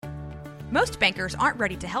Most bankers aren't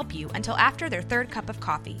ready to help you until after their third cup of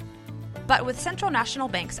coffee. But with Central National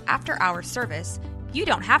Bank's after-hours service, you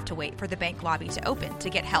don't have to wait for the bank lobby to open to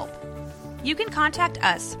get help. You can contact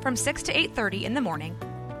us from 6 to 8:30 in the morning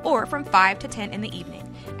or from 5 to 10 in the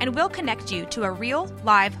evening, and we'll connect you to a real,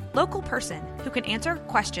 live, local person who can answer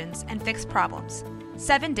questions and fix problems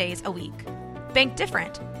 7 days a week. Bank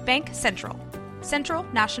different. Bank Central. Central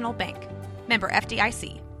National Bank. Member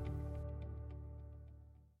FDIC.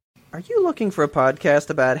 Are you looking for a podcast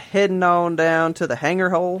about heading on down to the hangar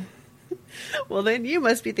hole? Well, then you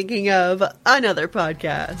must be thinking of another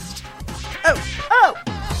podcast. Oh!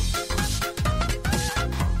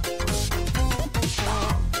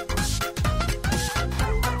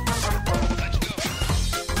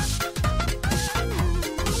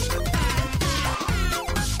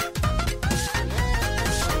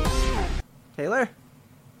 Taylor!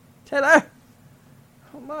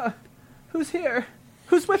 Oh my, who's here?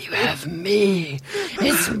 Who's with You me? have me.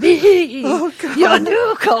 It's me. Oh, God. Your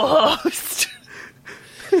new co-host.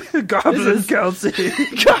 Goblin Kelsey.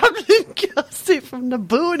 Goblin Kelsey from the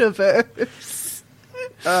Booniverse.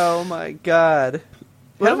 Oh my God.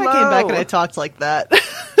 What if I came back and I talked like that?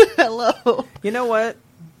 Hello. You know what?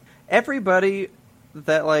 Everybody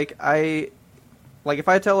that, if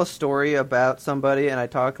I tell a story about somebody and I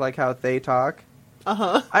talk like how they talk,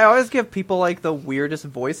 I always give people, the weirdest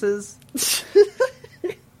voices.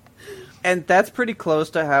 And that's pretty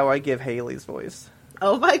close to how I give Haley's voice.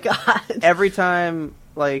 Oh my God. Every time,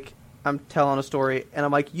 I'm telling a story, and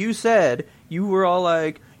I'm like, you said, you were all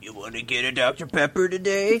like, you want to get a Dr. Pepper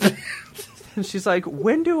today? And she's like,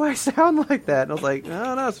 when do I sound like that? And I was like, I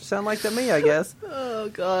don't know, it sound like to me, I guess. Oh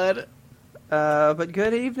God. But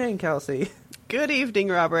good evening, Kelsey. Good evening,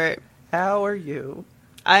 Robert. How are you?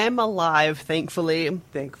 I am alive, thankfully.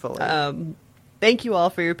 Thankfully. Thank you all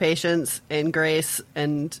for your patience and grace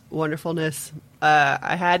and wonderfulness.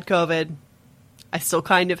 I had COVID. I still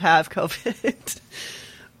kind of have COVID.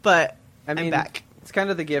 But I'm back. It's kind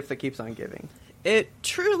of the gift that keeps on giving. It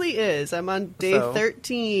truly is. I'm on day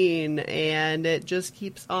 13, and it just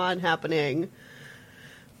keeps on happening.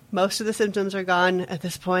 Most of the symptoms are gone at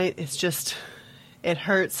this point. It's just, it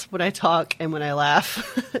hurts when I talk and when I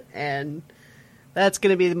laugh. And that's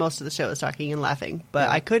going to be the most of the show is talking and laughing. But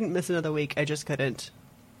I couldn't miss another week. I just couldn't.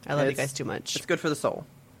 I love you guys too much. It's good for the soul.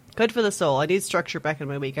 Good for the soul. I need structure back in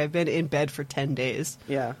my week. I've been in bed for 10 days.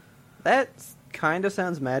 Yeah. That kind of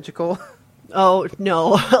sounds magical. Oh,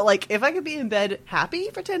 no. If I could be in bed happy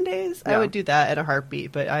for 10 days, I would do that in a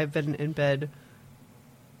heartbeat. But I've been in bed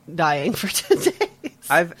dying for 10 days.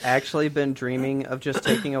 I've actually been dreaming of just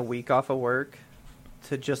taking a week off of work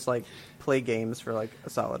to just, play games for, a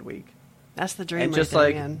solid week. That's the dream, and just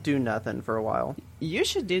man. do nothing for a while. You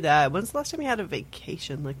should do that. When's the last time you had a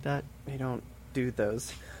vacation like that? I don't do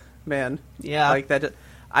those, man. Yeah, that.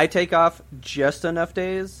 I take off just enough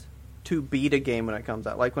days to beat a game when it comes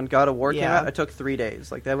out. Like when God of War came out, I took 3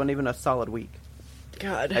 days. That wasn't even a solid week.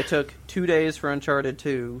 God, I took 2 days for Uncharted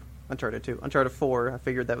 4. I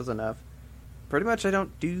figured that was enough. Pretty much, I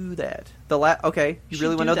don't do that. Okay, you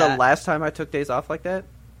really want to know the last time I took days off like that?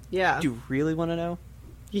 Yeah. Do you really want to know?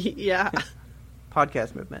 Yeah.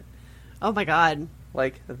 Podcast movement. Oh my God.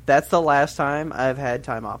 That's the last time I've had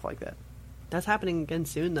time off like that. That's happening again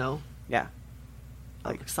soon, though. Yeah.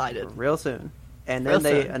 I'm excited. Real soon. And then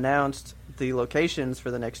they announced the locations for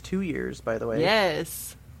the next 2 years, by the way.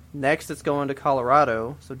 Yes. Next, it's going to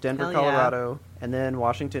Colorado. So Denver, Colorado, and then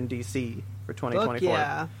Washington, D.C. for 2024.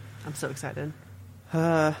 Yeah. I'm so excited.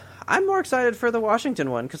 I'm more excited for the Washington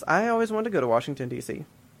one, because I always wanted to go to Washington, D.C.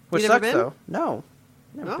 Which sucks, though. No.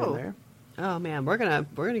 Never been there. Oh man, we're gonna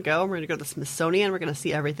go. We're gonna go to the Smithsonian. We're gonna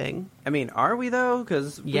see everything. I mean, are we though?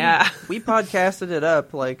 Because we podcasted it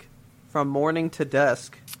up from morning to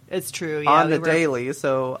dusk. It's true. Yeah, on the daily,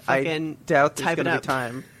 so I doubt there's gonna be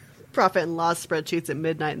time. Profit and loss spreadsheets at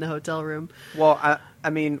midnight in the hotel room. Well, I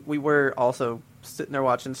mean, we were also sitting there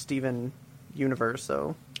watching Steven Universe,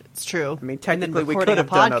 so it's true. I mean, technically, we could have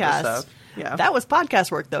done other stuff. Yeah, that was podcast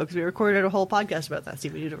work though, because we recorded a whole podcast about that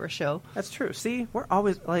Steven Universe show. That's true. See, we're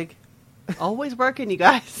always always working, you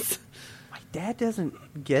guys. My dad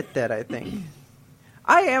doesn't get that. I think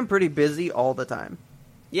I am pretty busy all the time.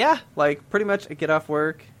 Yeah, pretty much I get off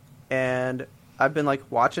work and I've been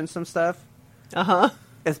watching some stuff.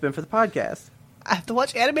 It's been for the podcast. I have to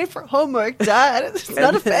watch anime for homework, Dad. It's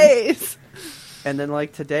not a phase. And then,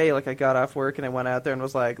 today, I got off work and I went out there and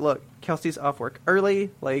was like, look, Kelsey's off work early.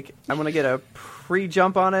 I'm going to get a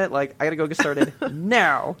pre-jump on it. I got to go get started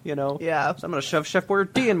now, Yeah. So I'm going to shove Chef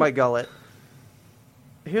Boyardee in my gullet.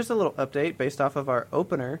 Here's a little update based off of our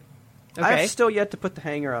opener. Okay. I've still yet to put the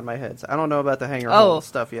hanger on my head. So I don't know about the hanger hole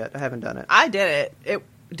stuff yet. I haven't done it. I did it. It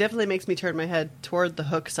definitely makes me turn my head toward the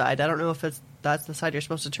hook side. I don't know if that's the side you're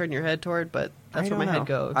supposed to turn your head toward, but that's where my head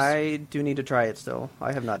goes. I do need to try it still.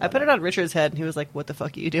 I have not done I put it on Richard's head, and he was like, what the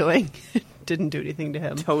fuck are you doing? Didn't do anything to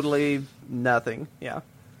him. Totally nothing. Yeah.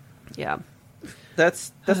 Yeah.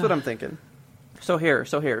 That's what I'm thinking. So here,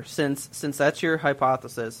 since that's your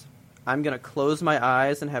hypothesis, I'm going to close my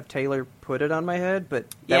eyes and have Taylor put it on my head, but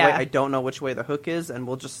that way I don't know which way the hook is, and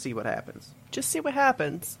we'll just see what happens. Just see what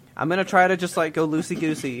happens. I'm going to try to just, like, go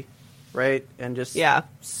loosey-goosey, right? And just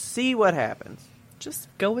see what happens. Just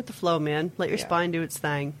go with the flow, man. Let your spine do its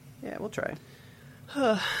thing. Yeah, we'll try.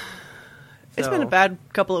 It's been a bad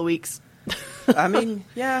couple of weeks. I mean,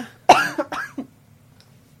 yeah.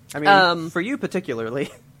 I mean, for you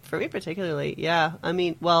particularly. For me particularly, yeah. I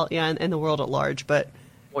mean, well, yeah, and the world at large, but...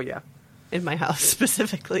 Well, yeah. In my house,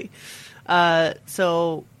 specifically.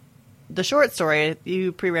 So, the short story,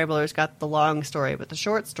 you pre-ramblers got the long story, but the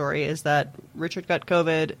short story is that Richard got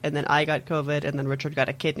COVID, and then I got COVID, and then Richard got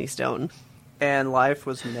a kidney stone. And life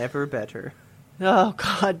was never better. Oh,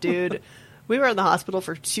 God, dude. We were in the hospital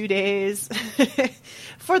for 2 days.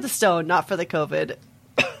 For the stone, not for the COVID.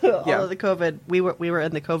 Although the COVID, we were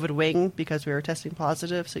in the COVID wing because we were testing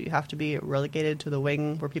positive, so you have to be relegated to the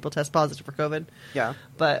wing where people test positive for COVID. Yeah.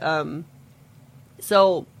 But,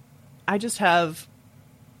 so I just have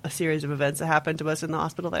a series of events that happened to us in the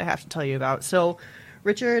hospital that I have to tell you about. So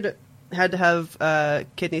Richard had to have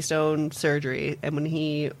kidney stone surgery, and when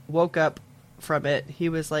he woke up from it, he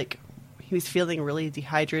was feeling really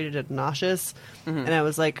dehydrated and nauseous. Mm-hmm. And I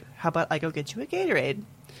was like, how about I go get you a Gatorade?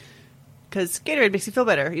 Because Gatorade makes you feel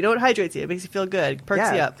better. You know, it hydrates you. It makes you feel good.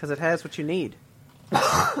 Perks you up. Because it has what you need.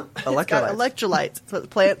 Electrolytes. It's got electrolytes. It's what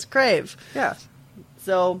plants crave. Yeah.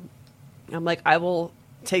 So I'm like, I will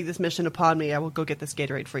take this mission upon me. I will go get this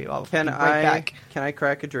Gatorade for you. I'll be right back. Can I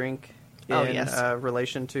crack a drink in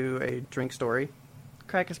relation to a drink story?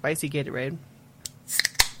 Crack a spicy Gatorade.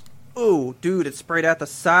 Ooh, dude, it sprayed out the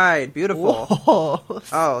side. Beautiful. Whoa,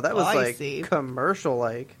 oh, that was spicy. like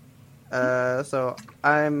commercial-like. So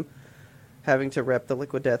I'm having to rep the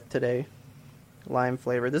Liquid Death today. Lime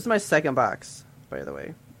flavor. This is my second box, by the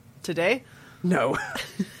way. Today? No.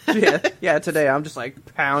 yeah, today. I'm just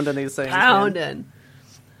like pounding these things. Pounding. Man.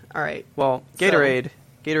 All right. Well, Gatorade.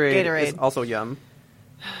 Gatorade is also yum.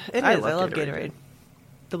 It is. I love Gatorade.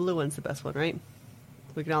 The blue one's the best one, right?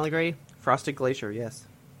 We can all agree? Frosted Glacier, yes.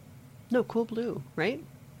 No, Cool Blue, right?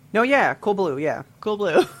 No, yeah. Cool Blue, yeah. Cool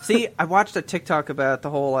Blue. See, I watched a TikTok about the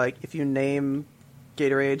whole, like, if you name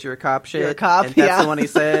Gatorade, you're a cop shit. You're a cop, and that's the one he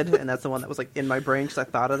said, and that's the one that was, like, in my brain because I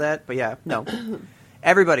thought of that. But, yeah, no.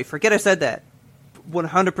 Everybody, forget I said that.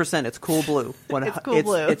 100% it's Cool Blue. It's Cool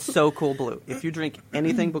Blue. It's so Cool Blue. If you drink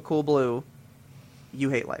anything but Cool Blue, you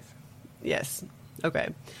hate life. Yes. Okay.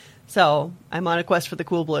 So, I'm on a quest for the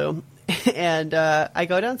Cool Blue. And I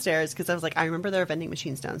go downstairs because I was like, I remember there are vending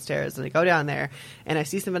machines downstairs. And I go down there, and I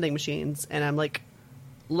see some vending machines, and I'm like,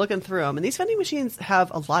 looking through them. And these vending machines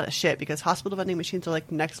have a lot of shit because hospital vending machines are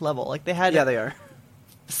like next level. Like they had they are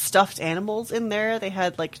stuffed animals in there. They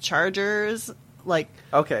had like chargers, like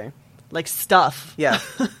stuff. Yeah.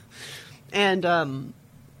 And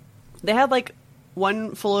they had like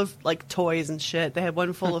one full of like toys and shit. They had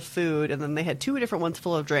one full of food, and then they had two different ones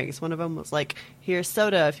full of drinks. One of them was like, here's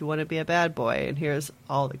soda if you want to be a bad boy, and here's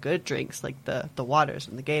all the good drinks like the waters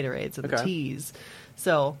and the Gatorades and the teas.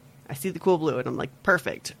 So I see the Cool Blue, and I'm like,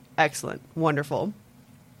 perfect, excellent, wonderful.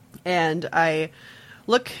 And I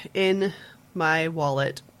look in my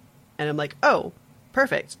wallet, and I'm like, oh,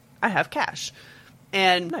 perfect, I have cash.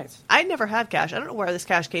 And nice. I never had cash. I don't know where this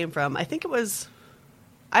cash came from. I think it was...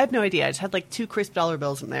 I have no idea. I just had like 2 crisp dollar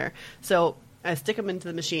bills in there. So I stick them into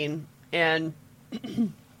the machine, and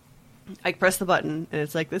I press the button, and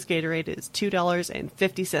it's like, this Gatorade is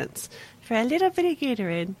 $2.50 for a little bitty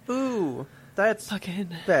Gatorade. Ooh, that's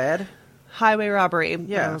fucking bad. Highway robbery.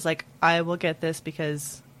 Yeah. And I was like, I will get this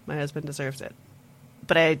because my husband deserves it.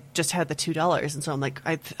 But I just had the $2, and so I'm like,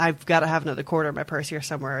 I've got to have another quarter in my purse here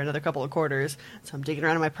somewhere, another couple of quarters. So I'm digging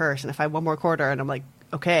around in my purse, and I find one more quarter, and I'm like,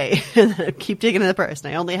 okay. And then I keep digging in the purse,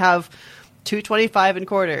 and I only have $2.25 in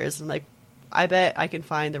quarters. I'm like, I bet I can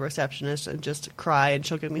find the receptionist and just cry, and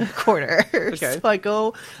she'll give me a quarter. Okay. So I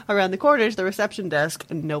go around the corner to the reception desk,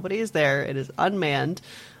 and nobody is there. It is unmanned.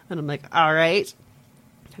 And I'm like, all right.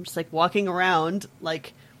 I'm just like walking around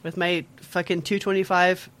like with my fucking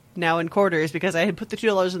 $2.25 now in quarters because I had put the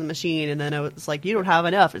 $2 in the machine, and then I was like, you don't have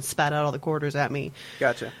enough, and spat out all the quarters at me.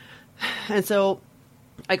 Gotcha. And so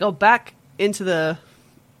I go back into the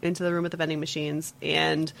room at the vending machines,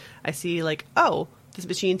 and I see like, oh, this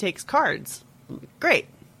machine takes cards. I'm like, great.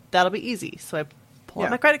 that'll be easy. So I pull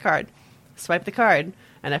out my credit card, swipe the card,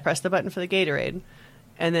 and I press the button for the Gatorade.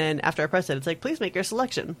 And then after I press it, it's like, please make your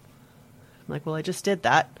selection. I'm like, well, I just did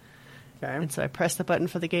that. Okay. And so I press the button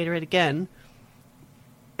for the Gatorade again,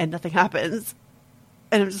 and nothing happens.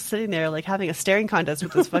 And I'm just sitting there, like, having a staring contest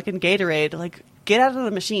with this fucking Gatorade. Like, get out of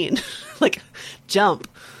the machine. Like, jump.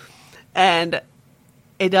 And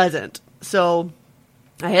it doesn't. So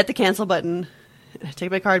I hit the cancel button, and I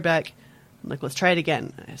take my card back. I'm like, let's try it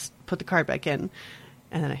again. I just put the card back in,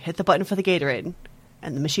 and then I hit the button for the Gatorade.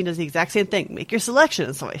 And the machine does the exact same thing. Make your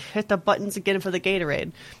selection. So I hit the buttons again for the Gatorade.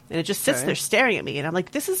 And it just sits there staring at me. And I'm like,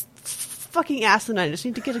 this is fucking asinine. I just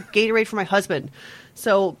need to get a Gatorade for my husband.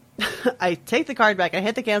 So I take the card back. I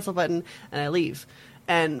hit the cancel button. And I leave.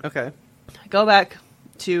 And I go back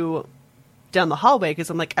to down the hallway because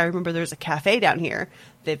I'm like, I remember there's a cafe down here.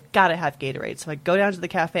 They've got to have Gatorade. So I go down to the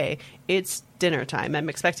cafe. It's dinner time. I'm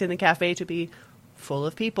expecting the cafe to be full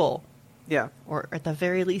of people. Yeah. Or at the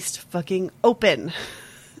very least, fucking open.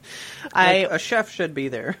 A chef should be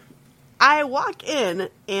there. I walk in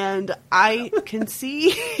and I can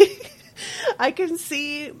see,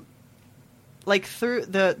 like, through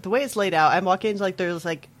the way it's laid out. I'm walking into, like, there's,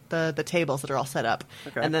 like, the tables that are all set up.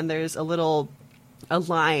 Okay. And then there's a line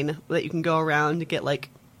that you can go around to get, like,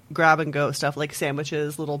 grab and go stuff, like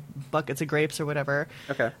sandwiches, little buckets of grapes or whatever.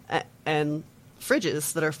 Okay. And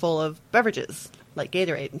fridges that are full of beverages, like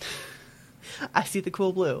Gatorade. I see the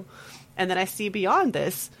cool blue. And then I see beyond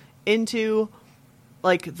this into,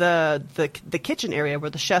 like, the kitchen area where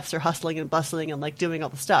the chefs are hustling and bustling and, like, doing all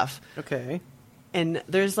the stuff. Okay. And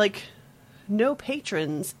there's, like, no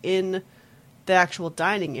patrons in the actual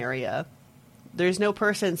dining area. There's no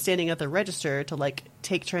person standing at the register to, like,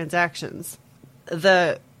 take transactions.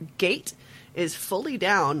 The gate is fully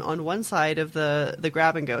down on one side of the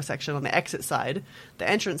grab-and-go section, on the exit side. The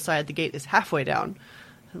entrance side, the gate is halfway down.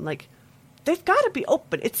 And, like, they've got to be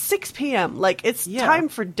open. It's 6 p.m. Like, it's time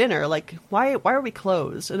for dinner. Like, why are we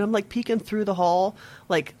closed? And I'm, like, peeking through the hall,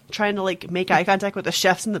 like, trying to, like, make eye contact with the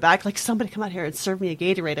chefs in the back. Like, somebody come out here and serve me a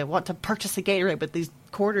Gatorade. I want to purchase a Gatorade with these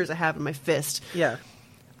quarters I have in my fist. Yeah.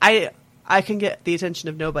 I can get the attention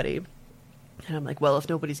of nobody. And I'm like, well, if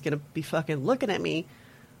nobody's going to be fucking looking at me,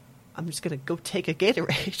 I'm just going to go take a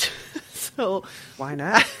Gatorade. So why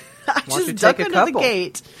not? I just duck under the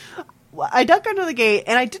gate. I duck under the gate,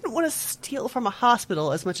 and I didn't want to steal from a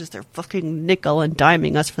hospital as much as they're fucking nickel and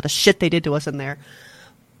diming us for the shit they did to us in there.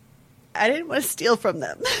 I didn't want to steal from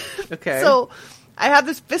them. Okay. So I have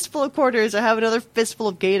this fistful of quarters. I have another fistful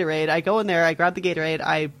of Gatorade. I go in there. I grab the Gatorade.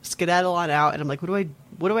 I skedaddle on out, and I'm like, I'm going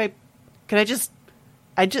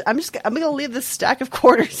to leave this stack of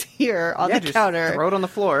quarters here on the counter. Throw it on the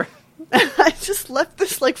floor. I just left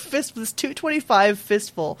this, like, this $2.25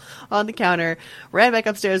 fistful on the counter, ran back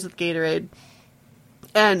upstairs with Gatorade,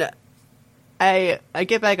 and I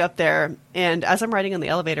get back up there, and as I'm riding in the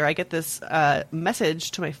elevator, I get this message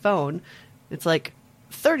to my phone. It's like,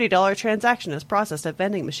 $30 transaction is processed at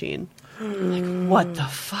vending machine. I'm like, what the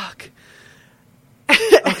fuck?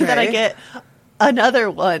 And then I get another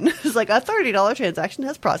one. It's like, a $30 transaction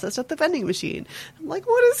has processed at the vending machine. I'm like,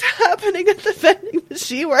 what is happening at the vending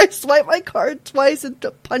machine where I swipe my card twice and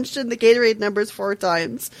punched in the Gatorade numbers 4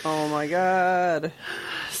 times? Oh my god.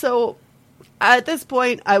 So at this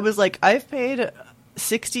point, I was like, I've paid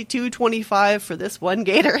 $62.25 for this one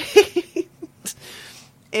Gatorade.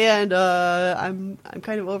 And I'm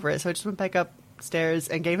kind of over it. So I just went back upstairs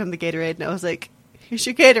and gave him the Gatorade, and I was like, here's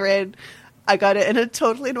your Gatorade. I got it in a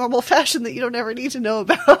totally normal fashion that you don't ever need to know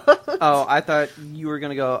about. Oh, I thought you were going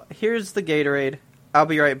to go, here's the Gatorade, I'll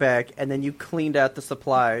be right back, and then you cleaned out the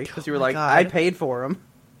supply, because you were like, God. I paid for them.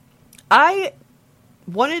 I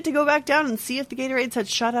wanted to go back down and see if the Gatorades had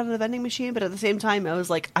shot out of the vending machine, but at the same time, I was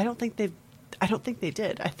like, I don't think they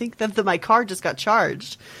did. I think that my card just got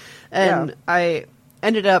charged. And I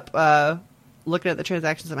ended up looking at the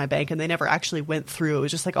transactions in my bank, and they never actually went through. It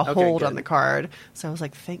was just like a hold on the card. So I was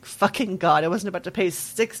like, thank fucking God. I wasn't about to pay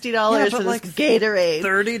 $60 for this Gatorade.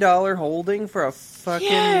 $30 holding for a fucking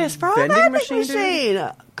vending machine?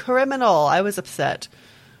 Dude? Criminal. I was upset.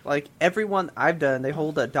 Like, everyone I've done, they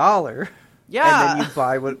hold $1. Yeah. And then you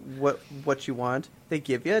buy what you want. They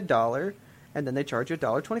give you $1, and then they charge you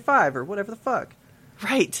 $1.25 or whatever the fuck.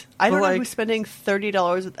 Right. I don't know who's spending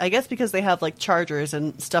 $30. I guess because they have, like, chargers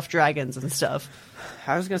and stuffed dragons and stuff.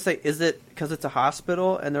 I was going to say, is it because it's a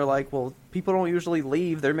hospital and they're like, well, people don't usually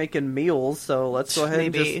leave. They're making meals, so let's go ahead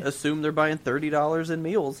and just assume they're buying $30 in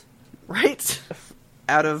meals. Right.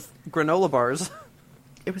 Out of granola bars.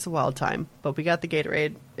 It was a wild time, but we got the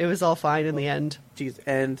Gatorade. It was all fine in the end. Jeez,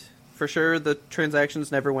 and for sure the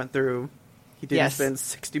transactions never went through. He didn't Yes. spend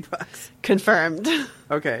 $60. Confirmed.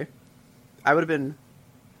 Okay. I would have been...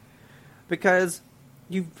 Because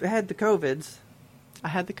you've had the COVIDs. I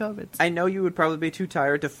had the COVID. I know you would probably be too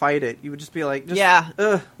tired to fight it. You would just be like, Yeah.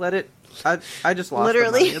 Let it... I just lost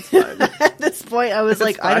Literally. the money. It's fine. At this point, I was It's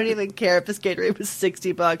like, I don't fine. even care if this Gatorade was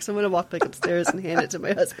 $60. I'm going to walk back upstairs and hand it to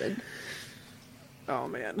my husband. Oh,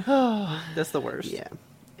 man. That's the worst. Yeah.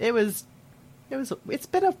 It's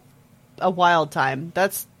been a wild time.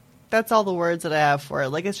 That's all the words that I have for it.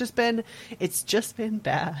 Like, it's just been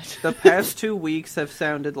bad. The past 2 weeks have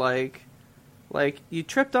sounded like you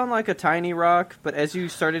tripped on like a tiny rock, but as you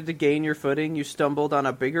started to gain your footing, you stumbled on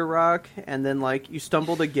a bigger rock, and then like you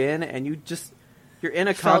stumbled again, and you're in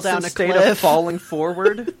a Fell constant down a state cliff. of falling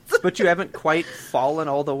forward, but you haven't quite fallen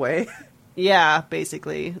all the way. Yeah,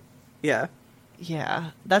 basically. Yeah.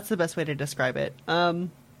 Yeah, that's the best way to describe it.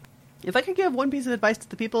 If I could give one piece of advice to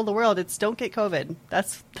the people of the world, it's don't get COVID.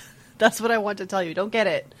 That's what I want to tell you. Don't get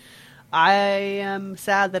it. I am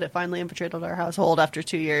sad that it finally infiltrated our household after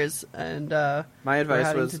 2 years, and My advice we're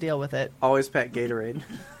having was to deal with it. always pack Gatorade.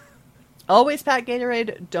 Always pack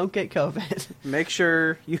Gatorade. Don't get COVID. Make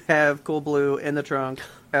sure you have Cool Blue in the trunk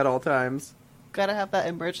at all times. Gotta have that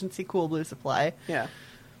emergency Cool Blue supply. Yeah.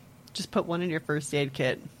 Just put one in your first aid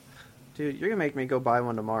kit. Dude, you're going to make me go buy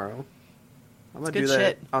one tomorrow. I'm going to good do that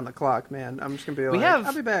shit. on the clock, man. I'm just going to be We like, have-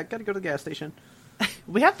 I'll be back. Got to go to the gas station.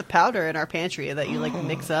 We have the powder in our pantry that you like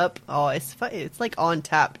mix up. Oh, it's like on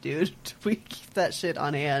tap, dude. We keep that shit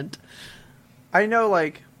on hand. I know,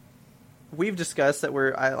 like, we've discussed that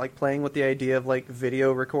I like playing with the idea of like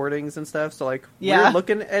video recordings and stuff. So like, Yeah. we're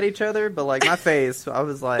looking at each other, but like my face, I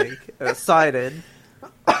was like excited.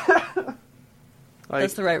 Like,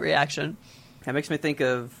 That's the right reaction. that makes me think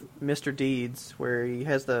of Mr. Deeds, where he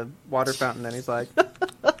has the water fountain and he's like,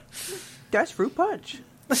 "That's fruit punch."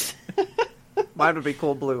 Mine would be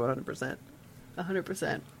Cold Blue, 100%.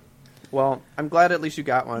 100%. Well, I'm glad at least you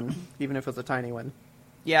got one, even if it was a tiny one.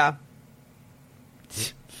 Yeah.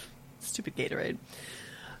 Stupid Gatorade.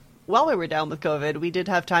 While we were down with COVID, we did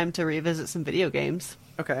have time to revisit some video games.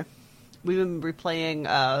 Okay. We've been replaying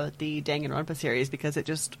the Danganronpa series because it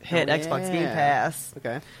just hit Oh, Xbox Game yeah. Pass.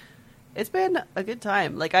 Okay. It's been a good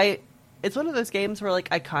time. Like it's one of those games where like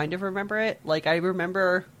I kind of remember it. Like I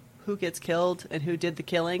remember who gets killed and who did the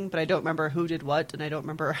killing, but I don't remember who did what, and I don't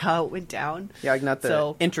remember how it went down. Yeah, like not the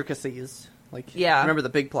So- intricacies. Like, Yeah. remember the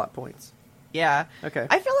big plot points. Yeah. Okay.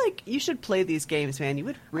 I feel like you should play these games, man. You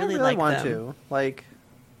would really, I really like want them. to. Like,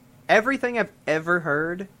 everything I've ever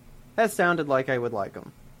heard has sounded like I would like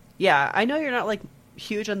them. Yeah, I know you're not like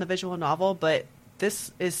huge on the visual novel, but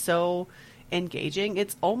this is so engaging.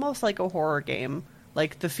 It's almost like a horror game.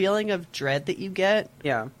 Like the feeling of dread that you get,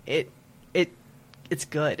 Yeah. it's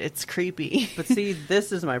good. It's creepy. But see,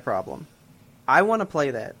 this is my problem. I want to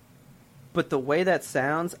play that. But the way that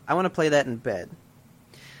sounds, I want to play that in bed.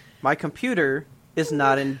 My computer is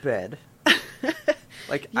not in bed.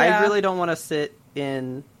 Like, I Yeah. really don't want to sit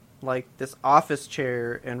in, like, this office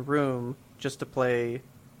chair and room just to play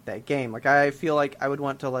that game. Like, I feel like I would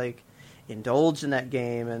want to, like, indulge in that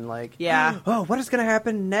game and, like, Yeah. oh, what is going to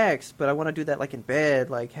happen next? But I want to do that, like, in bed,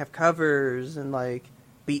 like, have covers and, like,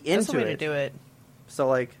 be into That's the way it. to do it. So,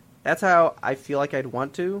 like, that's how I feel like I'd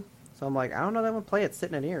want to. So I'm like, I don't know that I'm going to play it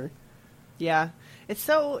sitting in here. Yeah. It's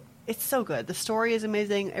so good. The story is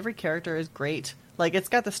amazing. Every character is great. Like, it's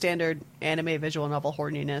got the standard anime visual novel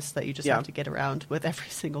horniness that you just Yeah. have to get around with every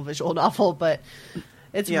single visual novel, but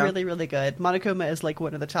it's Yeah. really, really good. Monokuma is like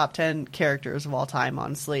one of the top 10 characters of all time,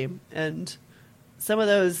 honestly. And some of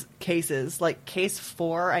those cases, like case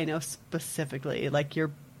 4, I know specifically, like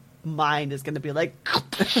your mind is going to be like,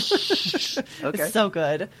 Okay. it's so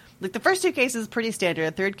good. Like the first 2 cases pretty standard.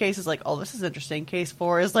 The third case is like, oh, this is interesting. Case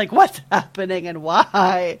 4 is like, what's happening and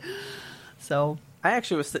why? So I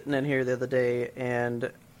actually was sitting in here the other day,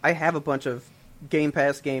 and I have a bunch of Game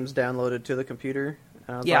Pass games downloaded to the computer.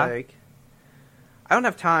 And I was Yeah. like, I don't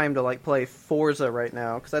have time to, like, play Forza right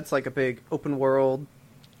now, because that's, like, a big open-world,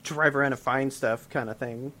 drive around and find stuff kind of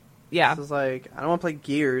thing. yeah, So I was like, I don't want to play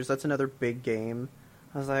Gears. That's another big game.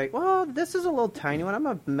 I was like, well, this is a little tiny one. I'm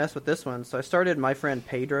going to mess with this one. So I started My Friend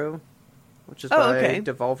Pedro, which is by okay.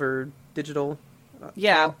 Devolver Digital.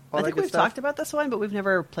 yeah. all I that think good we've stuff. talked about this one, but we've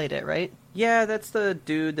never played it, right? Yeah, that's the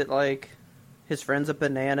dude that, like, his friend's a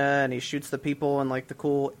banana, and he shoots the people, and, like, the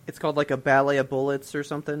cool... It's called, like, a ballet of bullets or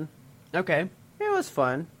something. Okay. It was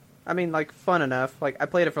fun. I mean, like, fun enough. Like, I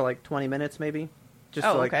played it for, like, 20 minutes, maybe. Just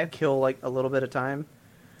to, like, okay. kill, like, a little bit of time.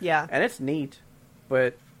 Yeah. And it's neat.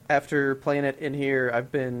 But after playing it in here,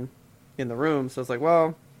 I've been in the room, so it's like,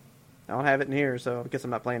 well, I don't have it in here, so I guess I'm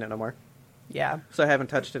not playing it no more. Yeah. So I haven't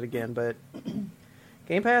touched it again, but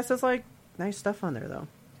Game Pass is, like, nice stuff on there though.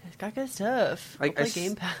 It's got good stuff. Like Play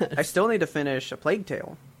Game Pass. I still need to finish A Plague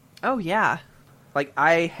Tale. Oh yeah. Like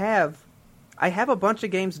I have a bunch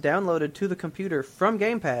of games downloaded to the computer from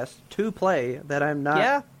Game Pass to play that I'm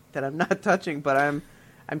not touching, but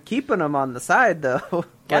I'm keeping them on the side though.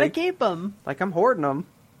 Gotta keep them. Like I'm hoarding them.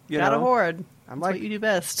 Gotta hoard. I'm That's what you do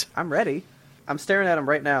best. I'm ready. I'm staring at them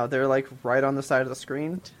right now. They're like right on the side of the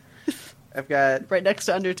screen. I've got right next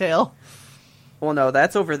to Undertale. Well, no,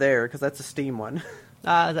 that's over there because that's a Steam one. Is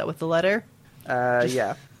that with the letter?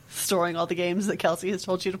 Yeah. Storing all the games that Kelsey has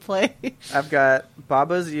told you to play. I've got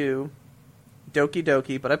Baba's You, Doki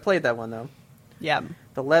Doki, but I played that one though. Yeah.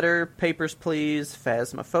 The Letter, Papers, Please,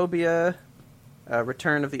 Phasmophobia,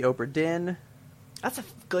 Return of the Obra Dinn. That's a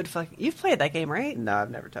good fucking... You've played that game, right? No,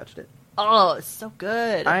 I've never touched it. Oh, it's so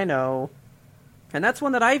good. I know. And that's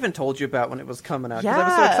one that I even told you about when it was coming out, because I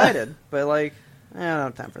was so excited. But, like, I don't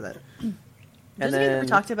have time for that. There's a game we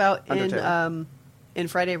talked about in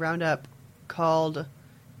Friday Roundup called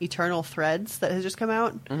Eternal Threads that has just come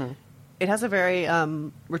out. Mm-hmm. It has a very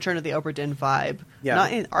Return of the Obra Dinn vibe. Yeah.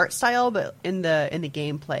 Not in art style, but in the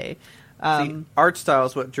gameplay. See, art style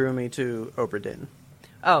is what drew me to Obra Dinn.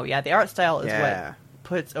 Oh, yeah. The art style is what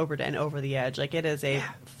puts Obra Dinn over the edge. Like, it is a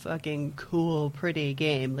fucking cool, pretty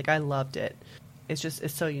game. Like, I loved it.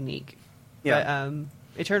 It's so unique. Yeah.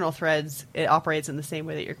 But Eternal Threads, it operates in the same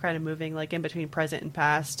way that you're kind of moving, like, in between present and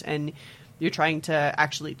past, and you're trying to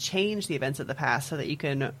actually change the events of the past so that you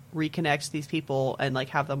can reconnect these people and, like,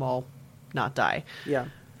 have them all not die. Yeah.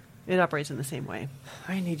 It operates in the same way.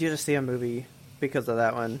 I need you to see a movie because of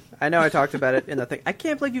that one. I know I talked about it in the thing. I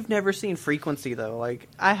can't believe you've never seen Frequency, though. Like,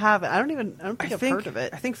 I haven't. I don't think I've heard of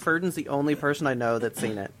it. I think Ferdin's the only person I know that's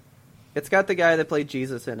seen it. It's got the guy that played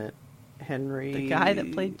Jesus in it. Henry... The guy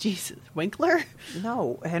that played Jesus. Winkler?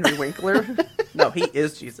 No, Henry Winkler. No, he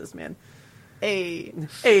is Jesus, man. Hey.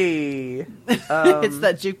 It's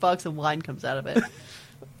that jukebox and wine comes out of it.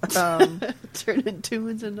 Turning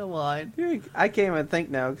tunes into wine. I can't even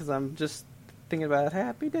think now because I'm just thinking about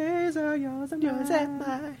happy days are yours and yours and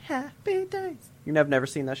my happy days. You've never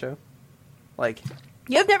seen that show? Like...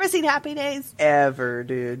 You've never seen Happy Days? Ever,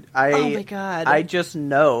 dude. Oh my god. I just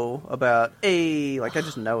know about... I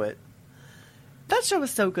just know it. That show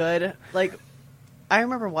was so good. Like, I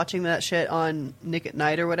remember watching that shit on Nick at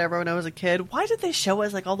Night or whatever when I was a kid. Why did they show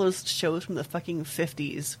us, like, all those shows from the fucking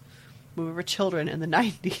 50s when we were children in the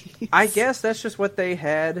 90s? I guess that's just what they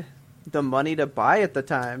had the money to buy at the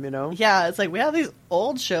time, you know? Yeah, it's like, we have these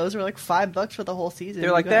old shows that are like $5 for the whole season.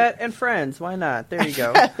 They're like that and Friends. Why not? There you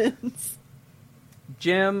go.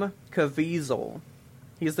 Jim Caviezel.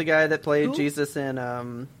 He's the guy that played Jesus in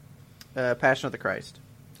Passion of the Christ.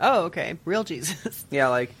 Oh, okay. Real Jesus. Yeah,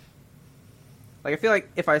 like I feel like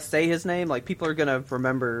if I say his name, like, people are gonna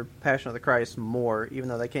remember Passion of the Christ more, even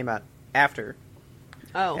though they came out after.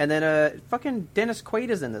 Oh. And then fucking Dennis Quaid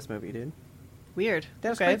is in this movie, dude. Weird.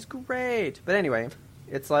 Dennis Quaid's great. But anyway,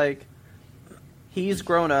 it's like he's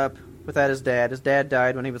grown up without his dad. His dad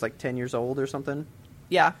died when he was like 10 years old or something.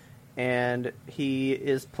 Yeah. And he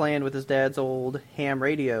is playing with his dad's old ham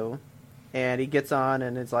radio. And he gets on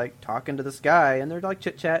and is, like, talking to this guy. And they're, like,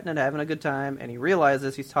 chit-chatting and having a good time. And he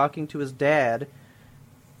realizes he's talking to his dad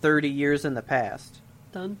 30 years in the past.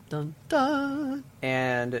 Dun, dun, dun.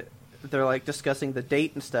 And they're, like, discussing the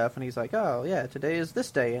date and stuff. And he's like, oh, yeah, today is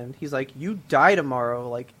this day. And he's like, you die tomorrow,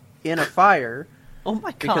 like, in a fire. Oh,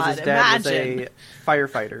 my God, because his dad was a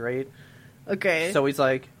firefighter, right? Okay. So he's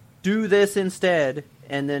like, do this instead,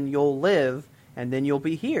 and then you'll live, and then you'll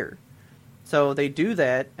be here. So they do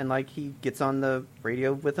that, and, like, he gets on the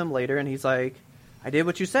radio with him later, and he's like, I did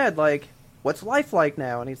what you said, like, what's life like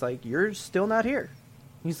now? And he's like, you're still not here.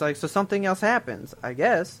 He's like, so something else happens, I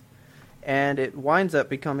guess. And it winds up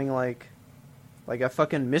becoming, like a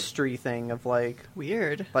fucking mystery thing of, like...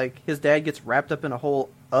 Weird. Like, his dad gets wrapped up in a whole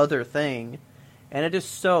other thing, and it is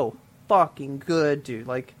so fucking good, dude.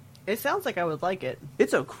 Like... It sounds like I would like it.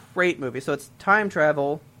 It's a great movie. So it's time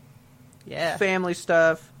travel, family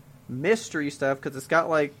stuff, mystery stuff, because it's got,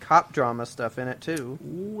 like, cop drama stuff in it, too.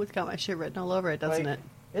 Ooh, it's got my shit written all over it, doesn't it?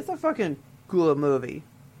 It's a fucking cool movie.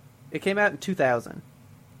 It came out in 2000.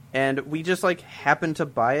 And we just, like, happened to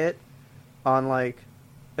buy it on, like,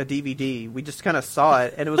 a DVD. We just kind of saw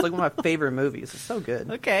it, and it was, like, one of my favorite movies. It's so good.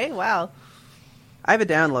 Okay, wow. I have it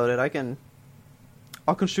downloaded. I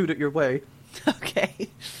can shoot it your way. Okay.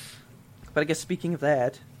 But I guess speaking of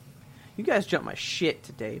that, you guys jumped my shit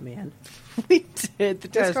today, man. We did. The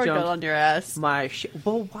Discord got on your ass. My shit.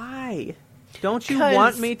 Well, why? Don't you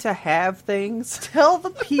want me to have things? Tell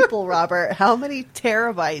the people, Robert, how many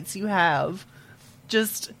terabytes you have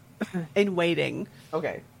just in waiting.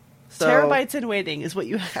 Okay. So, terabytes in waiting is what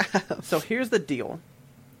you have. So here's the deal.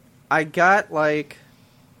 I got like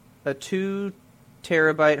a 2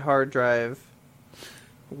 terabyte hard drive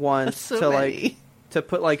once to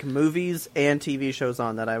put like movies and TV shows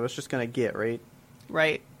on that I was just going to get, right?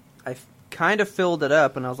 Right. I kind of filled it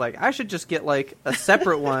up and I was like, I should just get like a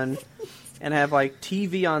separate one and have like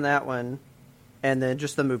TV on that one and then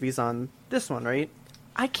just the movies on this one, right?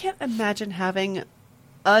 I can't imagine having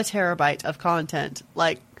a terabyte of content.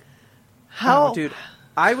 Like, how... Oh, dude,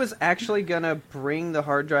 I was actually going to bring the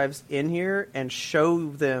hard drives in here and show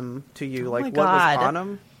them to you, like what was on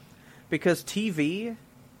them. Because TV,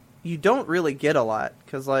 you don't really get a lot.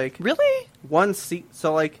 Because, like... Really?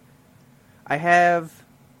 So, like, I have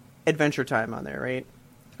Adventure Time on there, right?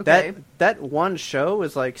 Okay. That one show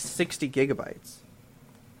is like 60 gigabytes.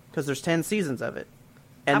 Because there's 10 seasons of it.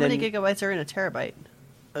 And how many gigabytes are in a terabyte?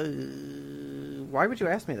 Why would you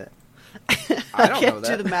ask me that? I can't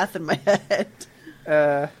do the math in my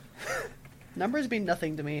head. Numbers mean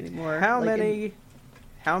nothing to me anymore. How many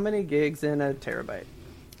gigs in a terabyte?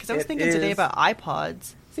 Because I was thinking today about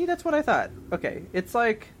iPods. See, that's what I thought. Okay, it's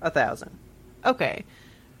like 1,000. Okay.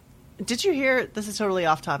 Did you hear, this is totally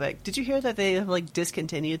off topic, did you hear that they have, like,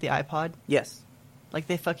 discontinued the iPod? Yes. Like,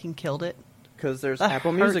 they fucking killed it? Because there's that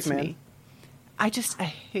Apple Music, man. Me. I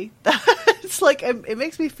hate that. It's like, it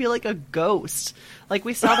makes me feel like a ghost. Like,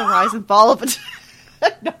 we saw the rise and fall of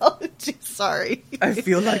technology. Sorry. I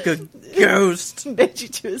feel like a ghost. Made you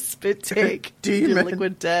do a spit take. Demon.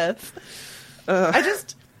 Liquid death.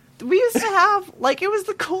 We used to have, like, it was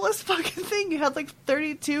the coolest fucking thing. You had, like,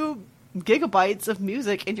 32 gigabytes of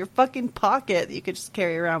music in your fucking pocket that you could just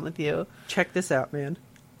carry around with you. Check this out, man.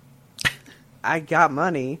 I got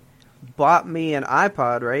money, bought me an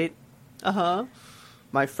iPod, right? Uh-huh.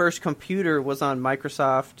 My first computer was on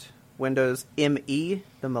Microsoft Windows ME,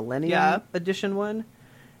 the Millennium Edition one.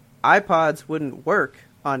 iPods wouldn't work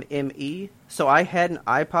on ME, so I had an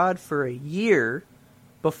iPod for a year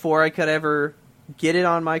before I could ever get it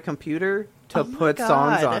on my computer to put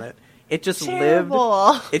songs on it. It just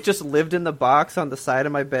lived in the box on the side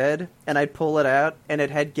of my bed, and I'd pull it out, and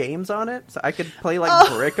it had games on it, so I could play like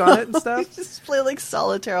Brick on it and stuff. You just play like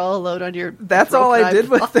Solitaire all alone on your. That's all I did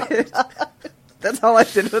with it. That's all I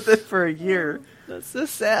did with it for a year. That's so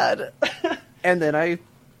sad. And then I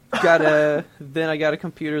got a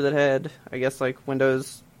computer that had, I guess, like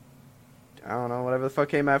Windows. I don't know, whatever the fuck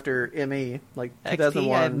came after ME, like 2001.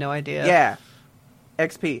 XP, I have no idea. Yeah,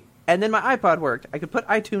 XP. And then my iPod worked. I could put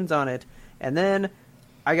iTunes on it. And then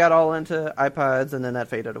I got all into iPods, and then that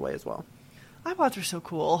faded away as well. iPods are so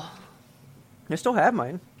cool. I still have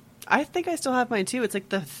mine. I think I still have mine, too. It's like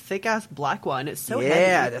the thick-ass black one. It's so heavy.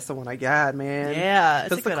 Yeah, that's the one I got, man. Yeah,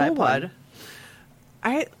 it's a good cool iPod.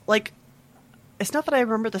 One. It's not that I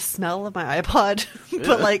remember the smell of my iPod,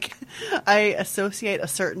 but, like, I associate a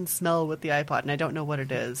certain smell with the iPod, and I don't know what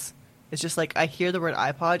it is. It's just like I hear the word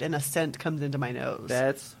iPod and a scent comes into my nose.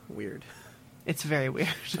 That's weird. It's very weird.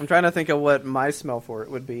 I'm trying to think of what my smell for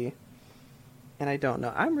it would be. And I don't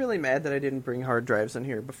know. I'm really mad that I didn't bring hard drives in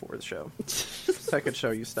here before the show. So I could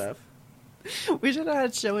show you stuff. We should have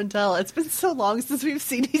had show and tell. It's been so long since we've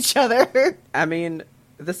seen each other. I mean,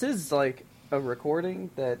 this is like a recording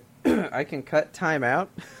that I can cut time out.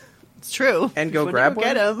 It's true. And go grab one.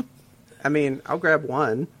 Get them. I mean, I'll grab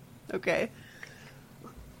one. Okay.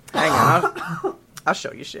 Hang on, I'll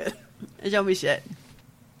show you shit. Show me shit.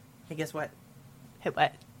 Hey, guess what? Hey,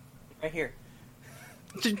 what? Right here.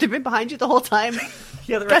 They've been behind you the whole time?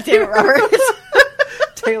 Yeah, they're God damn it, Robert.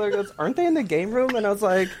 Taylor goes, aren't they in the game room? And I was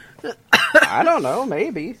like, I don't know,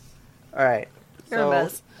 maybe. All right. You're a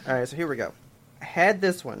mess. All right, so here we go. I had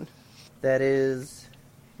this one that is,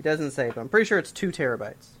 it doesn't say, but I'm pretty sure it's 2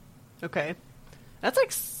 terabytes. Okay. That's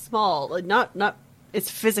like small. Like not it's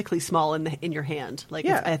physically small in your hand. Like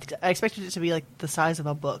yeah. I expected it to be like the size of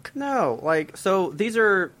a book. No, like these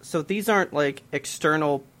aren't like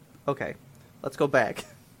external. Okay, let's go back.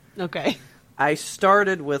 Okay. I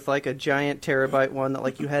started with like a giant terabyte one that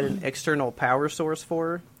like you had an external power source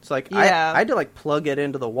for. So like I had to like plug it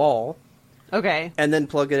into the wall. Okay. And then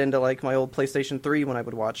plug it into like my old PlayStation 3 when I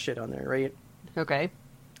would watch shit on there, right? Okay.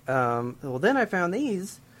 Well, then I found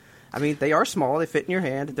these. I mean, they are small. They fit in your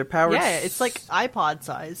hand. They're powered... Yeah, it's like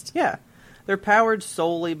iPod-sized. Yeah. They're powered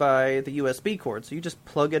solely by the USB cord. So you just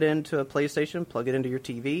plug it into a PlayStation, plug it into your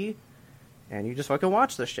TV, and you just fucking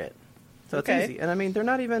watch this shit. So it's easy. And I mean, they're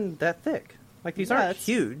not even that thick. Like, these aren't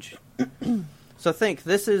huge. So think,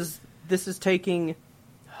 this is taking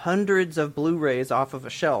hundreds of Blu-rays off of a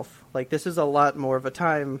shelf. Like, this is a lot more of a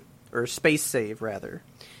time... or space save, rather.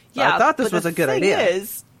 So yeah, I thought this was a good idea. The thing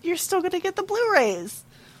is, you're still going to get the Blu-rays.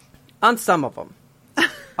 On some of them.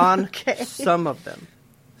 on Okay. some of them.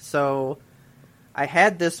 So I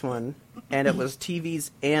had this one, and it was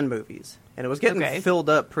TVs and movies, and it was getting filled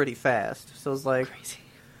up pretty fast. So I was like, crazy.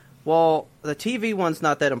 Well, the TV one's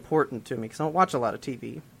not that important to me because I don't watch a lot of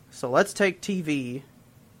TV. So let's take TV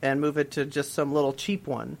and move it to just some little cheap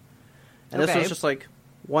one. And this was just like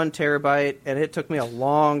 1 terabyte, and it took me a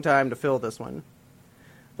long time to fill this one.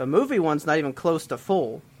 The movie one's not even close to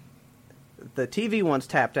full. The TV one's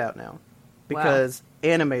tapped out now because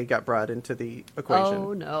anime got brought into the equation.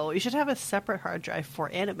 Oh, no. You should have a separate hard drive for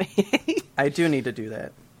anime. I do need to do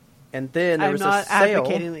that. And then there was a I'm not sale.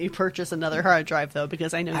 advocating that you purchase another hard drive, though,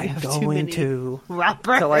 because I know you have too many to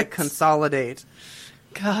wrappers. like consolidate.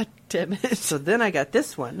 God damn it. So then I got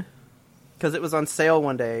this one because it was on sale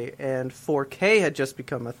one day, and 4K had just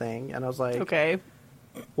become a thing. And I was like, okay.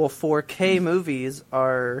 Well, 4K movies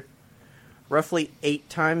are roughly 8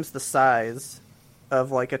 times the size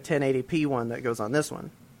of like a 1080p one that goes on this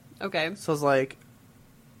one. Okay. So I was like,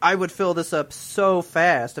 I would fill this up so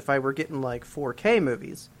fast if I were getting like 4K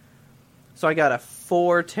movies. So I got a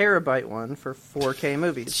 4 terabyte one for 4K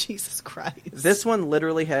movies. Jesus Christ. This one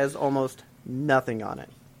literally has almost nothing on it.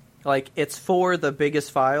 Like, it's for the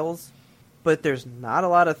biggest files, but there's not a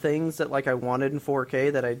lot of things that like I wanted in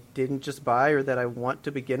 4K that I didn't just buy or that I want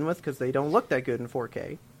to begin with because they don't look that good in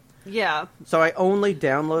 4K. Yeah. So I only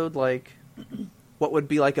download like what would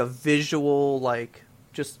be like a visual, like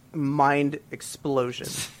just mind explosion.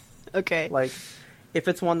 Okay. Like, if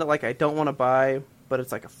it's one that like I don't want to buy, but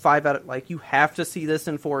it's like a 5 out of, like, you have to see this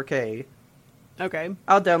in 4K. Okay.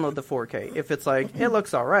 I'll download the 4K. If it's like, it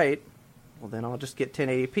looks alright, well then I'll just get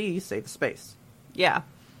 1080p, save the space. Yeah.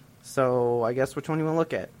 So, I guess which one you want to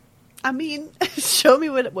look at? I mean, show me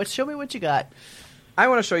what you got. I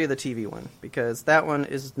want to show you the TV one, because that one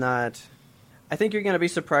is not... I think you're going to be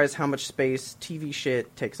surprised how much space TV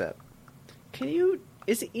shit takes up.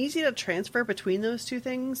 Is it easy to transfer between those two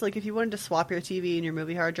things? Like, if you wanted to swap your TV and your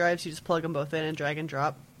movie hard drives, you just plug them both in and drag and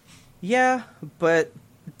drop? Yeah, but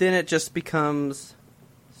then it just becomes...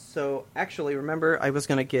 So, actually, remember, I was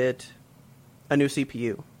going to get a new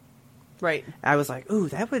CPU. Right. I was like, ooh,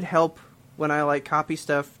 that would help when I, like, copy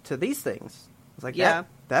stuff to these things. I was like, yeah,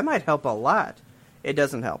 that might help a lot. It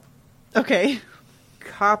doesn't help. Okay.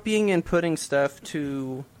 Copying and putting stuff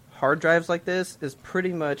to hard drives like this is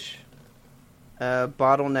pretty much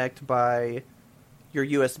bottlenecked by your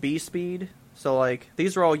USB speed. So, like,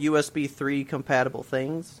 these are all USB 3 compatible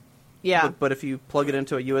things. Yeah. But if you plug it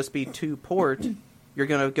into a USB 2 port, you're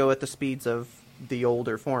going to go at the speeds of the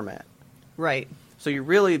older format. Right. So you're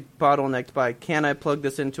really bottlenecked by, can I plug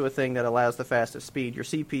this into a thing that allows the fastest speed? Your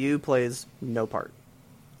CPU plays no part.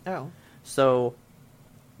 Oh. So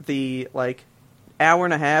the, like, hour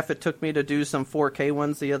and a half it took me to do some 4K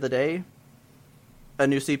ones the other day, a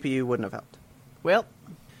new CPU wouldn't have helped. Well,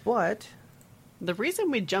 but the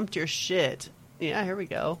reason we jumped your shit... Yeah, here we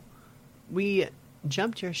go. We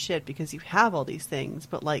jumped your shit because you have all these things,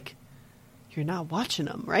 but, like, you're not watching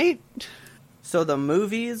them, right? So the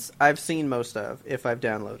movies I've seen most of if I've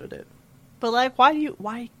downloaded it. But, like, why do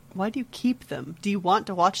you keep them? Do you want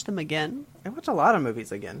to watch them again? I watch a lot of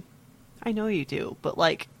movies again. I know you do, but,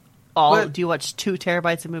 like, do you watch 2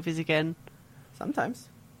 terabytes of movies again? Sometimes.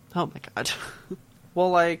 Oh my god.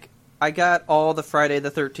 Well, like, I got all the Friday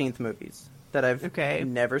the 13th movies that I've Okay.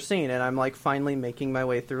 never seen, and I'm, like, finally making my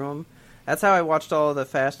way through them. That's how I watched all of the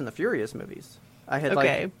Fast and the Furious movies. I had,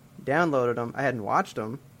 Okay. like, downloaded them. I hadn't watched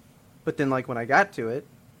them. But then, like, when I got to it,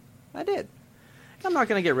 I did. I'm not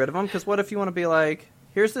going to get rid of them, because what if you want to be like,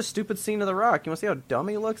 here's this stupid scene of The Rock. You want to see how dumb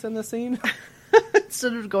he looks in this scene?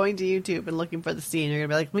 Instead of going to YouTube and looking for the scene, you're going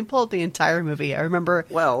to be like, let me pull up the entire movie. I remember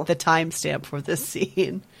the timestamp for this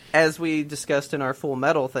scene. As we discussed in our Full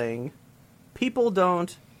Metal thing, people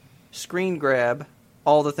don't screen grab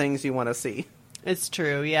all the things you want to see. It's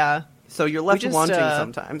true, yeah. So you're left wanting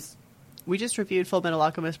sometimes. We just reviewed Full Metal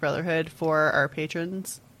Alchemist Brotherhood for our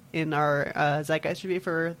patrons in our Zeitgeist review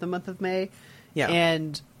for the month of May. Yeah.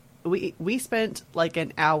 And we spent like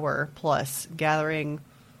an hour plus gathering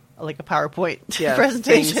like a PowerPoint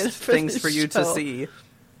presentation things for you to see.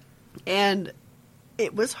 And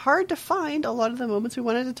it was hard to find a lot of the moments we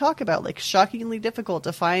wanted to talk about. Like, shockingly difficult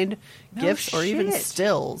to find GIFs or even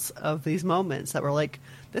stills of these moments that were like,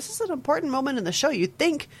 this is an important moment in the show. You'd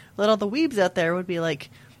think that all the weebs out there would be like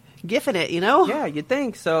gifting it, you know? Yeah, you'd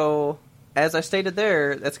think. So, as I stated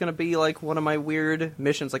there, that's going to be like one of my weird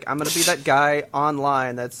missions. Like, I'm going to be that guy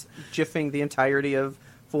online that's gifing the entirety of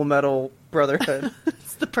Full Metal Brotherhood.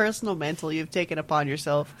 It's the personal mantle you've taken upon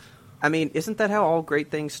yourself. I mean, isn't that how all great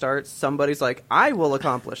things start? Somebody's like, I will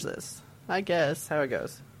accomplish this. I guess. That's how it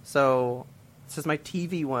goes. So, this is my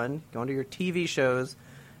TV one. Go into your TV shows.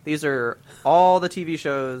 These are all the TV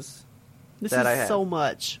shows that I have. This is so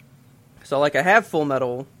much. So, like, I have Full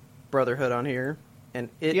Metal Brotherhood on here, and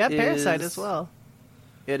it You have Parasite as well.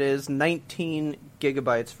 It is 19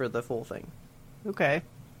 gigabytes for the full thing. Okay.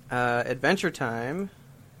 Adventure Time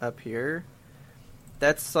up here.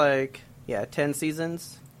 That's like, 10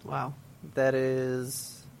 seasons. Wow. That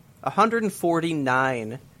is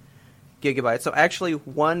 149 gigabytes. So actually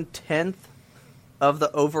 1/10 of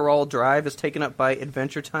the overall drive is taken up by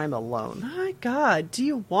Adventure Time alone. My God, do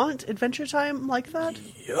you want Adventure Time like that?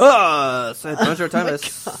 Yes! Adventure Time is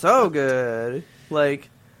so good. Like,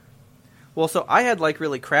 well, so I had like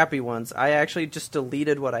really crappy ones. I actually just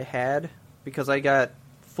deleted what I had because I got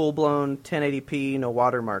full-blown 1080p, no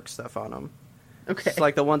watermark stuff on them. Okay. So,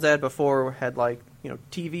 like, the ones I had before had, like,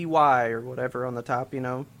 TVY or whatever on the top,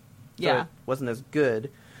 So Yeah. it wasn't as good.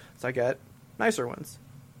 So I got nicer ones.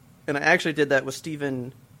 And I actually did that with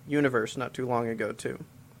Steven Universe not too long ago, too.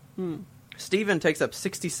 Steven takes up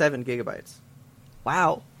 67 gigabytes.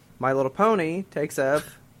 Wow. My Little Pony takes up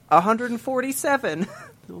 147.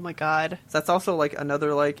 Oh my God. So that's also, like,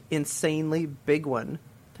 another, like, insanely big one.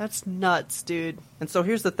 That's nuts, dude. And so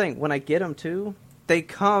here's the thing. When I get them, too, they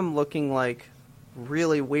come looking, like,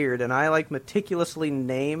 really weird. And I, like, meticulously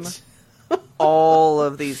name all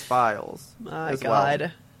of these files. My as God.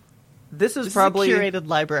 Well. This is This probably... is a curated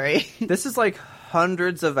library. This is, like,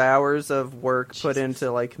 hundreds of hours of work put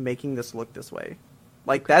into, like, making this look this way.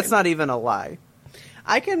 Like, Okay. that's not even a lie.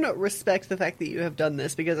 I can respect the fact that you have done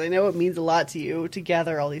this because I know it means a lot to you to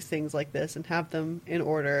gather all these things like this and have them in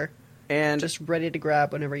order. And Just ready to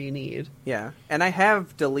grab whenever you need. yeah, and I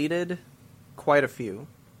have deleted quite a few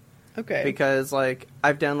Okay. because like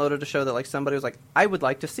I've downloaded a show that like somebody was like, I would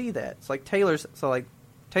like to see that. It's like Taylor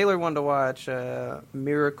wanted to watch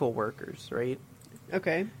Miracle Workers, right?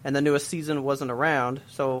 Okay. And the newest season wasn't around,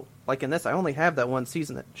 so like in this, I only have that one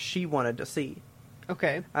season that she wanted to see.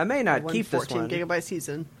 Okay. I may not keep this 14 one. gigabyte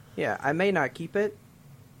season. Yeah, I may not keep it,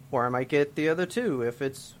 or I might get the other two if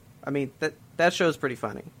it's. I mean that show's pretty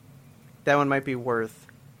funny. That one might be worth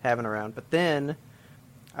having around. But then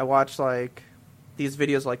I watch like these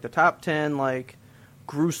videos like the top 10 like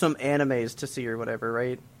gruesome animes to see or whatever,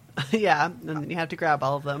 right? Yeah, and then you have to grab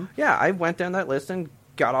all of them. Yeah, I went down that list and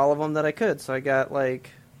got all of them that I could. So I got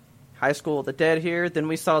like High School of the Dead here. Then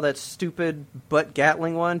we saw that stupid butt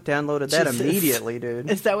Gatling one. Downloaded that Jesus. immediately,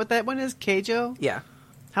 dude. Is that what that one is? Keijo? Yeah.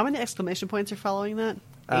 How many exclamation points are following that?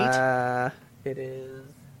 8? It is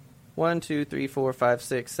 1, 2, 3, 4, 5,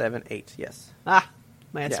 6, 7, 8. Yes. My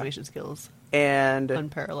estimation skills. And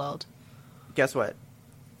Unparalleled. guess what?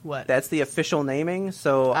 What? That's the official naming,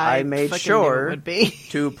 so I made fucking knew it sure would be.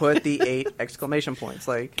 to put the 8 exclamation points.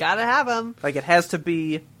 Like, Gotta have them. like it has to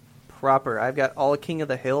be proper. I've got all of King of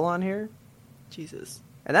the Hill on here, Jesus.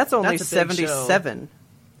 and that's only That's a big show. 77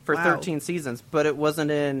 for Wow. 13 seasons, but it wasn't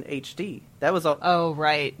in HD. That was all. Oh,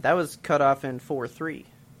 right. That was cut off in 4:3.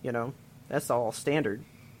 That's all standard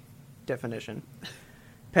definition.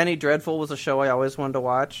 Penny Dreadful was a show I always wanted to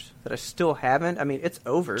watch that I still haven't. I mean, it's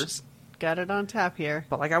over, Just got it on tap here.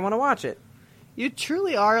 but like I want to watch it. You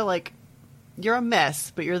truly are like, you're a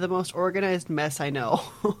mess, but you're the most organized mess I know.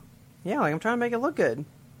 Yeah, like I'm trying to make it look good.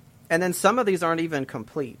 And then some of these aren't even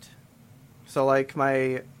complete. So like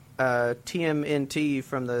my TMNT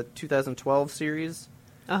from the 2012 series,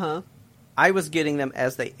 Uh-huh. I was getting them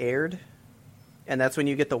as they aired, and that's when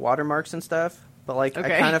you get the watermarks and stuff. But like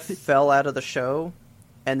Okay. I kind of fell out of the show,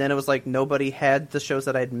 and then it was like nobody had the shows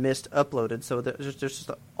that I'd missed uploaded, so there's just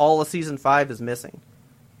all of season 5 is missing.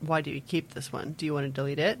 Why do you keep this one? Do you want to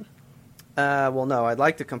delete it? Well, no, I'd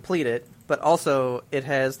like to complete it, but also it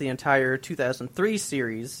has the entire 2003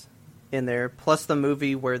 series in there, plus the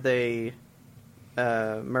movie where they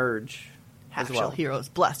merge Half as well. Shell Heroes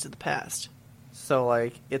Blast of the Past. So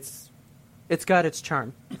like it's got its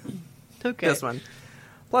charm. Okay. This one.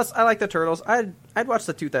 Plus, I like the Turtles. I'd watch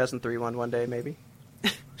the 2003 one day, maybe.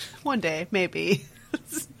 One day, maybe.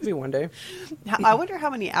 Maybe one day. I wonder how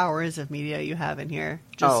many hours of media you have in here.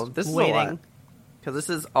 Just This is waiting. a lot. Because this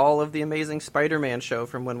is all of the Amazing Spider-Man show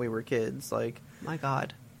from when we were kids. Like, My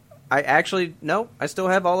God. I still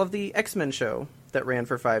have all of the X-Men show that ran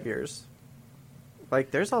for 5 years.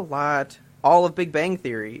 Like, there's a lot. All of Big Bang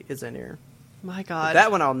Theory is in here. My God.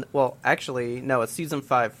 That one actually, no, it's season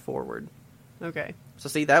 5 forward. Okay. So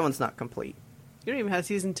see, that one's not complete. You don't even have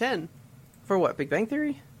season 10. For what, Big Bang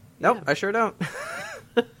Theory? Nope, Yeah. I sure don't.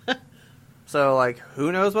 So, like,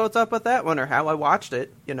 who knows what's up with that one or how I watched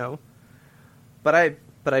it, But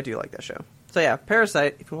I do like that show. So yeah,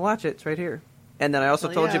 Parasite, if you want to watch it, it's right here. And then I also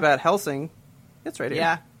Hell told yeah. you about Helsing. It's right here.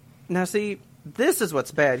 Yeah. Now see, this is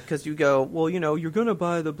what's bad, because you go, well, you're going to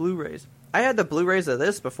buy the Blu-rays. I had the Blu-rays of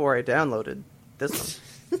this before I downloaded this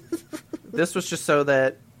one. This was just so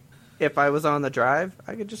that if I was on the drive,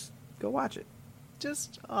 I could just go watch it.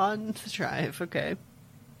 Just on the drive, okay.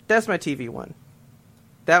 That's my TV one.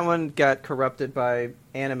 That one got corrupted by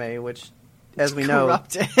anime, which, as we know,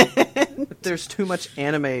 there's too much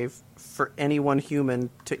anime for any one human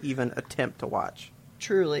to even attempt to watch.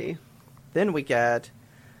 Truly. Then we got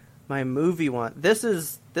my movie one. This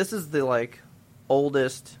is the like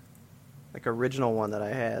oldest, like original one that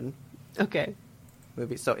I had. Okay.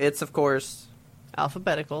 Movie. So it's of course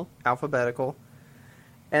alphabetical.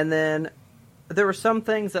 And then there were some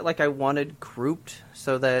things that like I wanted grouped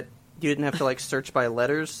so that you didn't have to like search by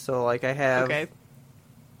letters. So like I have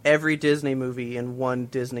every Disney movie in one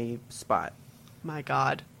Disney spot. My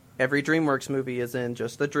God. Every DreamWorks movie is in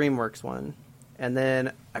just the DreamWorks one. And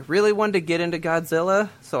then I really wanted to get into Godzilla,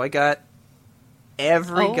 so I got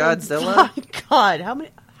every Godzilla. My God.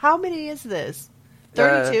 How many is this?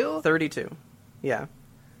 32? 32. Yeah.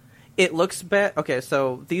 It looks bad. Okay,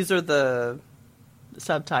 so these are the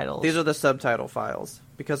subtitles. These are the subtitle files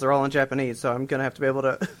because they're all in Japanese, so I'm going to have to be able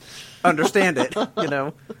to understand it, you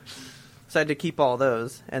know. So I had to keep all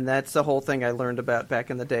those, and that's the whole thing I learned about back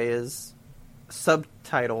in the day is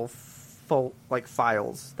subtitle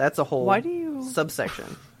files. That's a whole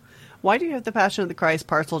subsection. Why do you have the Passion of the Christ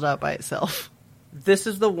parceled out by itself? This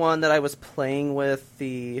is the one that I was playing with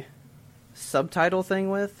the subtitle thing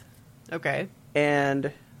with. Okay.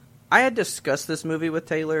 And I had discussed this movie with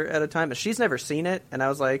Taylor at a time, but she's never seen it, and I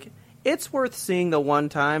was like, it's worth seeing the one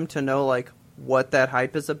time to know, like, what that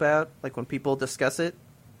hype is about, like, when people discuss it.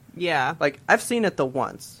 Yeah. Like, I've seen it the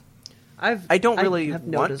once. I don't really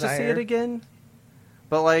want to see it again,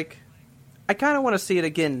 but, like, I kind of want to see it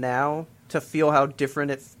again now to feel how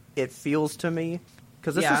different it feels to me,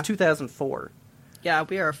 because this was 2004. Yeah,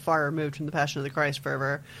 we are far removed from the Passion of the Christ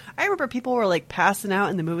forever. I remember people were, like, passing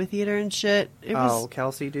out in the movie theater and shit.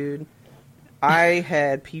 Kelsey, dude. I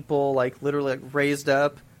had people, like, literally like, raised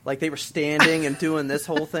up. Like, they were standing and doing this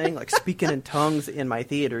whole thing. Like, speaking in tongues in my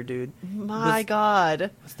theater, dude. My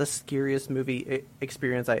God. It's the scariest movie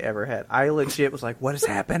experience I ever had. I legit was like, what is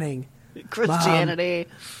happening? Christianity.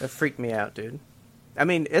 Mom. It freaked me out, dude. I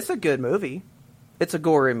mean, it's a good movie. It's a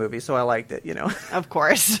gory movie, so I liked it, you know. Of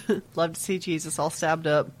course. Love to see Jesus all stabbed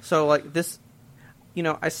up. So, like, this, you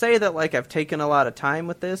know, I say that, like, I've taken a lot of time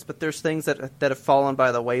with this, but there's things that have fallen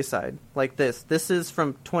by the wayside. Like this. This is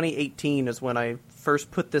from 2018 is when I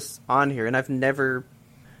first put this on here, and I've never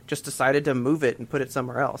just decided to move it and put it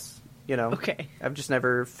somewhere else, you know. Okay. I've just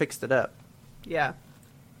never fixed it up. Yeah.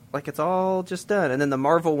 Like, it's all just done. And then the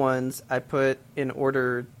Marvel ones, I put in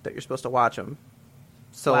order that you're supposed to watch them.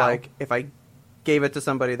 So, like, if I gave it to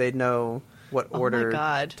somebody, they'd know what order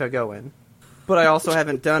to go in. But I also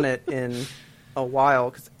haven't done it in a while,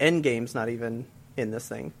 because Endgame's not even in this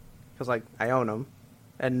thing. Because, like, I own them,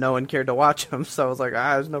 and no one cared to watch them, so I was like,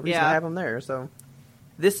 there's no reason to have them there. So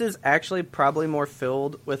this is actually probably more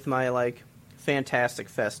filled with my, like, Fantastic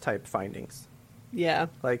Fest type findings. Yeah.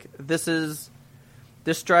 Like, this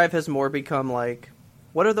drive has more become, like,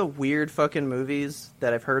 what are the weird fucking movies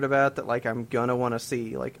that I've heard about that, like, I'm gonna want to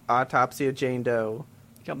see? Like, Autopsy of Jane Doe.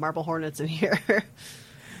 You got Marble Hornets in here.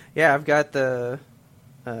 Yeah, I've got the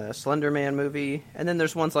Slender Man movie. And then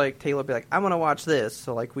there's ones like, Taylor will be like, I want to watch this.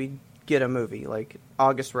 So, like, we get a movie. Like,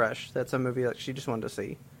 August Rush. That's a movie that she just wanted to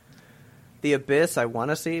see. The Abyss, I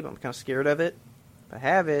want to see, but I'm kind of scared of it. If I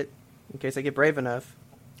have it, in case I get brave enough.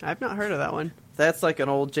 I've not heard of that one. That's like an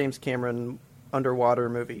old James Cameron underwater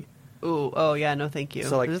movie. Ooh, oh yeah, no thank you.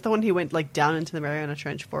 So, like, is this the one he went, like, down into the Mariana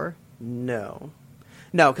Trench for? No,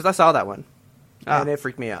 because I saw that one, and it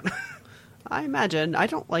freaked me out. I imagine. I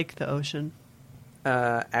don't like the ocean.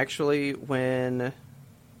 Actually, when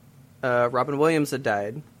Robin Williams had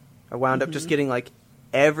died, I wound up just getting, like,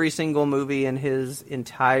 every single movie in his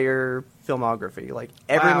entire filmography. Like,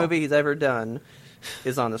 every movie he's ever done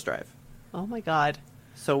is on this drive. Oh my God.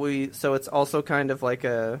 So it's also kind of like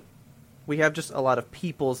we have just a lot of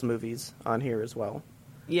people's movies on here as well.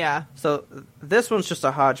 Yeah. So this one's just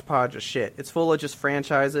a hodgepodge of shit. It's full of just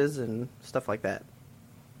franchises and stuff like that.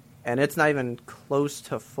 And it's not even close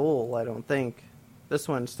to full, I don't think. This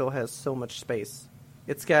one still has so much space.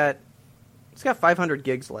 It's got 500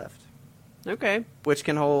 gigs left. Okay. Which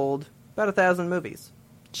can hold about 1,000 movies.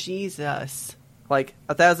 Jesus. Like,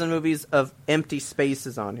 1,000 movies of empty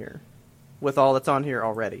spaces on here. With all that's on here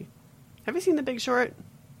already. Have you seen The Big Short?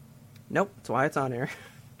 Nope, that's why it's on here.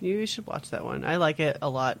 You should watch that one. I like it a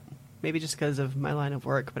lot. Maybe just because of my line of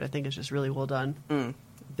work, but I think it's just really well done.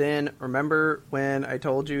 Then, remember when I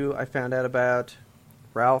told you I found out about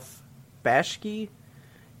Ralph Bashki?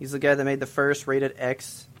 He's the guy that made the first rated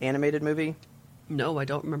X animated movie. No, I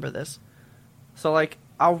don't remember this. So, like,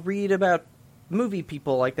 I'll read about movie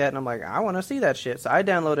people like that, and I'm like, I want to see that shit. So I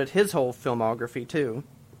downloaded his whole filmography, too.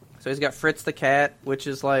 So he's got Fritz the Cat, which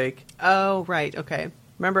is like... Oh, right, okay.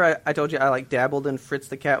 Remember I told you I, like, dabbled in Fritz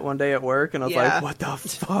the Cat one day at work, and I was like, what the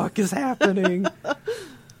fuck is happening?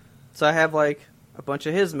 So I have, like, a bunch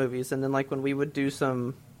of his movies, and then, like, when we would do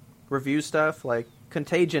some review stuff, like,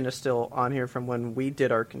 Contagion is still on here from when we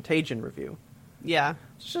did our Contagion review. Yeah.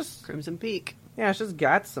 It's just... Crimson Peak. Yeah, it's just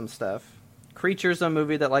got some stuff. Creature's a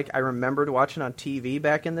movie that, like, I remembered watching on TV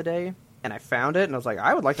back in the day, and I found it, and I was like,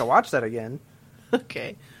 I would like to watch that again.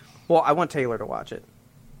 Okay. Well, I want Taylor to watch it.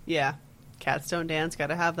 Yeah. Cats Don't Dance,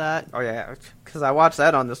 gotta have that. Oh, yeah, because I watched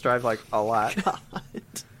that on this drive, like, a lot. God.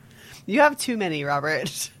 You have too many,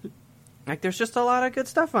 Robert. Like, there's just a lot of good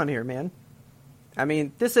stuff on here, man. I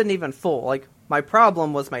mean, this isn't even full. Like, my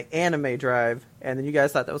problem was my anime drive, and then you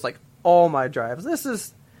guys thought that was, like, all my drives. This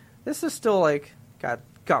is still, like, got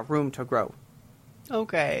room to grow.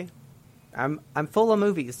 Okay. I'm full of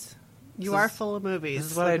movies. You are full of movies.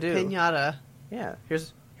 This is what like I do. A piñata. Yeah,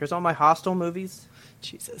 here's all my Hostel movies.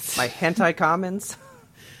 Jesus. My hentai commons.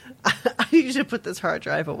 I need to put this hard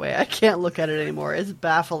drive away. I can't look at it anymore. It's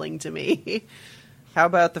baffling to me. How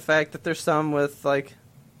about the fact that there's some with, like,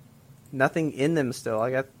 nothing in them still?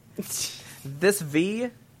 I got... This V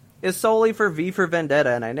is solely for V for Vendetta,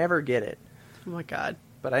 and I never get it. Oh my god.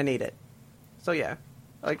 But I need it. So yeah,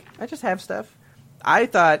 like, I just have stuff. I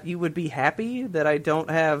thought you would be happy that I don't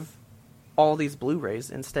have all these Blu-rays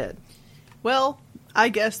instead. Well, I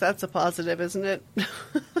guess that's a positive, isn't it?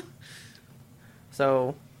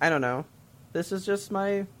 So, I don't know. This is just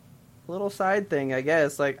my little side thing, I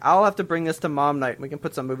guess. Like, I'll have to bring this to mom night, and we can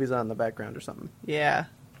put some movies on in the background or something. Yeah.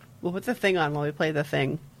 We'll put the thing on while we play the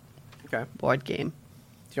thing. Okay. Board game.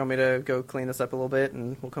 Do you want me to go clean this up a little bit,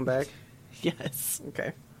 and we'll come back? Yes.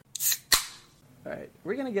 Okay. Alright,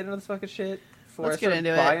 we're gonna get into this fucking shit before Let's I start get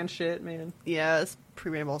into buying it. shit, man. Yeah, this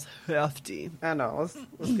pre-ramble's hefty. I know,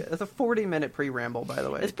 let's get it's a 40-minute pre-ramble, by the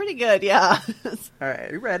way. It's pretty good, yeah.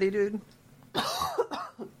 Alright, you ready, dude?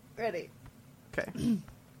 Ready. Okay.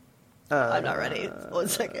 I'm not ready. 1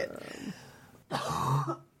 second.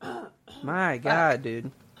 My god,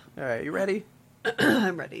 dude. Alright, you ready?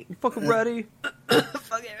 I'm ready. You fucking ready?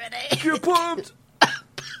 Fucking ready. Get pumped!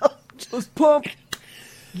 Let's pump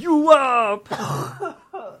you up!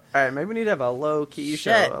 Alright, maybe we need to have a low-key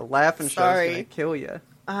Shit. show. A laughing show's Sorry. gonna kill you.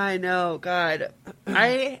 I know, God.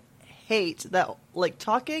 I hate that, like,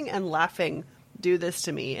 talking and laughing do this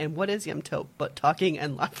to me. And what is Yumtope but talking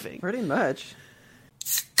and laughing? Pretty much.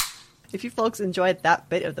 If you folks enjoyed that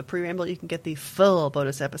bit of the pre-ramble, you can get the full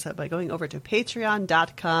bonus episode by going over to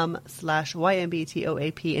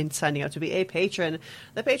patreon.com/YMBTOAP and signing up to be a patron.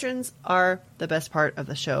 The patrons are the best part of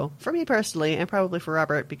the show, for me personally, and probably for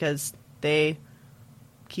Robert, because they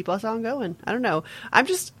keep us on going. I don't know. I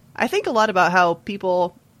think a lot about how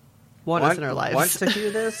people want us in our lives. Want to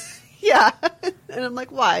hear this? Yeah. And I'm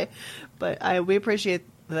like, why? But we appreciate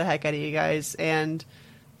the heck out of you guys, and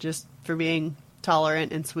just for being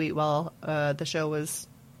tolerant and sweet while the show was,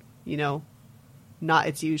 not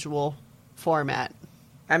its usual format.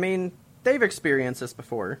 I mean, they've experienced this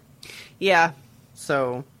before. Yeah.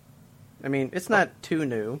 So, I mean, it's not too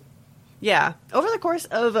new. Yeah. Over the course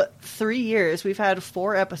of 3 years, we've had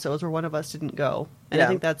 4 episodes where one of us didn't go. And Yeah. I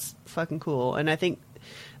think that's fucking cool. And I think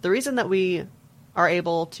the reason that we are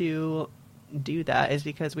able to do that is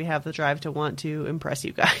because we have the drive to want to impress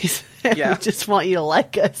you guys. Yeah. We just want you to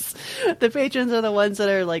like us. The patrons are the ones that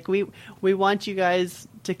are like, we want you guys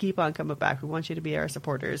to keep on coming back. We want you to be our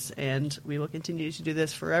supporters, and we will continue to do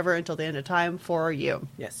this forever until the end of time for you.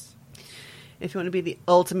 Yes. If you want to be the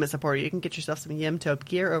ultimate supporter, you can get yourself some Yemtope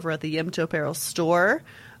gear over at the Yemtope Apparel store.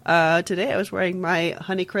 Today I was wearing my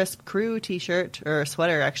Honeycrisp Crew t-shirt, or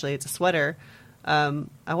sweater, actually. It's a sweater. I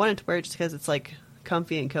wanted to wear it just because it's like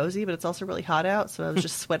comfy and cozy, but it's also really hot out, so I was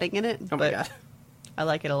just sweating in it. Oh my god. I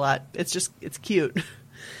like it a lot. It's cute.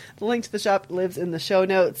 The link to the shop lives in the show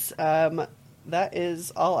notes. That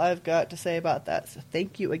is all I've got to say about that. So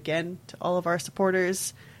thank you again to all of our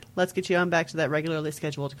supporters. Let's get you on back to that regularly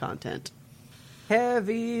scheduled content.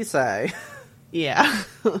 Heavy sigh. Yeah.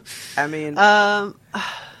 I mean,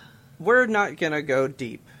 we're not gonna go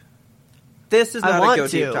deep. This is I not want a go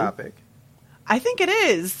deep to. topic. I think it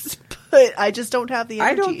is, but I just don't have the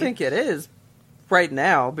energy. I don't think it is right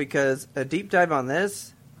now, because a deep dive on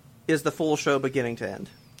this is the full show beginning to end.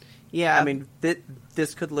 Yeah. I mean,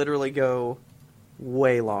 this could literally go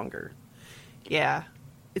way longer. Yeah.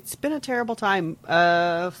 It's been a terrible time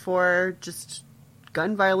for just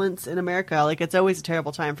gun violence in America. Like, it's always a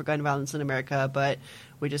terrible time for gun violence in America, but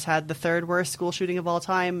we just had the third worst school shooting of all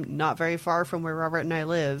time, not very far from where Robert and I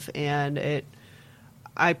live, and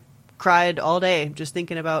I cried all day just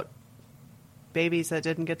thinking about babies that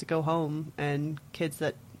didn't get to go home and kids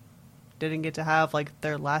that didn't get to have, like,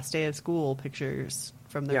 their last day of school pictures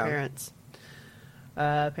from their parents.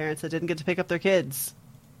 Parents that didn't get to pick up their kids.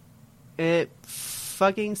 It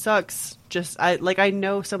fucking sucks. I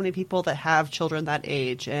know so many people that have children that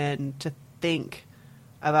age, and to think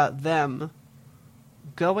about them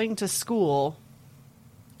going to school,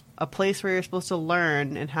 a place where you're supposed to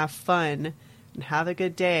learn and have fun and have a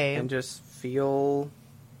good day. And just feel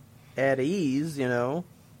at ease, you know?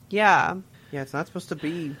 Yeah. Yeah, it's not supposed to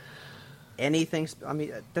be anything. I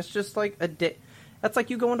mean, that's just like a day. That's like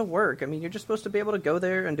you going to work. I mean, you're just supposed to be able to go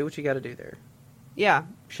there and do what you got to do there. Yeah.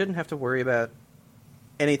 Shouldn't have to worry about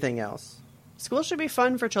anything else. School should be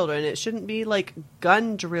fun for children. It shouldn't be like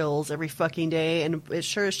gun drills every fucking day, and it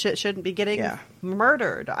sure as shit shouldn't be getting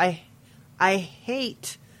murdered. I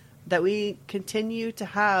hate that we continue to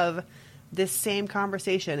have this same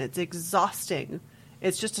conversation. It's exhausting.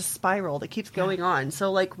 It's just a spiral that keeps going on.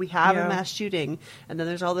 So, like, we have a mass shooting, and then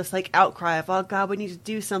there's all this, like, outcry of, oh, God, we need to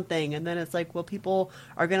do something. And then it's like, well, people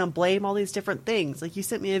are going to blame all these different things. Like, you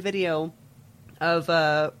sent me a video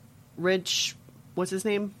of Rich, what's his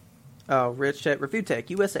name? Oh, Rich at Review Tech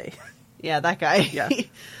USA. Yeah, that guy. Yeah.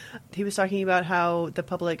 He was talking about how the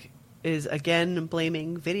public is, again,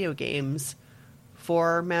 blaming video games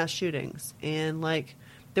for mass shootings. And, like,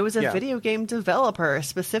 there was a video game developer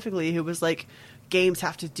specifically who was like, games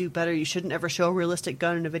have to do better. You shouldn't ever show a realistic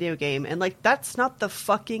gun in a video game. And, like, that's not the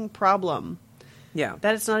fucking problem. Yeah.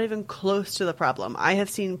 That is not even close to the problem. I have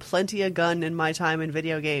seen plenty of gun in my time in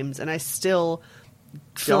video games, and I still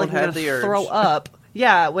feel like I'm going to throw up.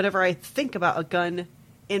 Yeah, whenever I think about a gun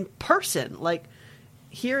in person. Like,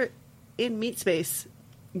 here in Meat Space,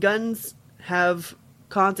 guns have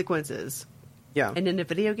consequences. Yeah. And in a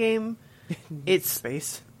video game, it's...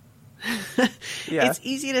 Space. It's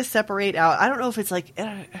easy to separate out. I don't know if it's like...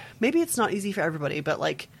 maybe it's not easy for everybody, but,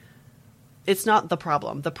 like, it's not the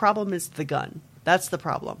problem. The problem is the gun. That's the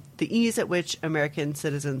problem. The ease at which American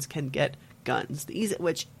citizens can get guns. The ease at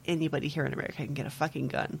which anybody here in America can get a fucking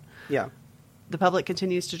gun. Yeah. The public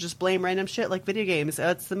continues to just blame random shit like video games.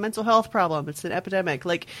 It's the mental health problem. It's an epidemic.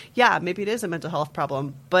 Like, yeah, maybe it is a mental health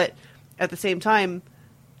problem. But at the same time,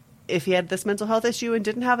 if he had this mental health issue and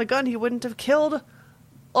didn't have a gun, he wouldn't have killed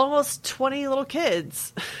almost 20 little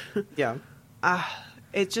kids. Yeah.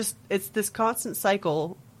 It's this constant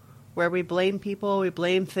cycle where we blame people, we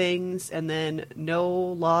blame things, and then no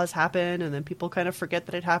laws happen, and then people kind of forget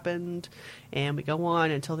that it happened, and we go on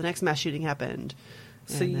until the next mass shooting happened.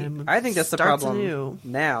 See, I think that's the problem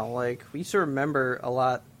now. Like, we used to remember a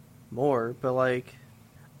lot more, but, like,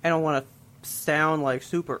 I don't want to sound, like,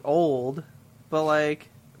 super old, but, like,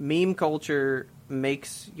 meme culture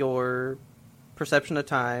makes your perception of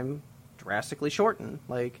time drastically shorten.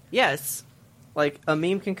 Like, yes. Like, a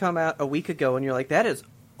meme can come out a week ago, and you're like, that is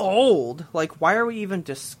old. Like, why are we even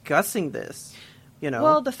discussing this? You know?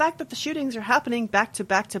 Well, the fact that the shootings are happening back to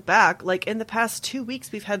back to back, like, in the past 2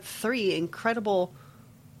 weeks, we've had 3 incredibly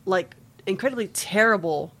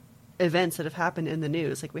terrible events that have happened in the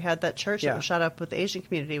news. Like, we had that church that was shot up with the Asian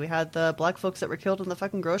community. We had the black folks that were killed in the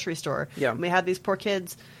fucking grocery store. Yeah. And we had these poor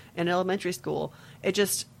kids in elementary school.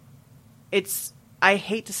 I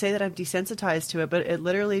hate to say that I'm desensitized to it, but it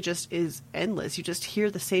literally just is endless. You just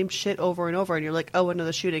hear the same shit over and over, and you're like, oh,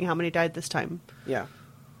 another shooting. How many died this time? Yeah.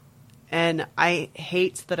 And I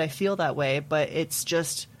hate that I feel that way, but it's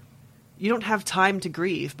just, you don't have time to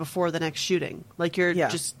grieve before the next shooting. Like, you're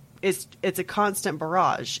just, it's a constant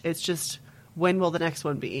barrage. It's just, when will the next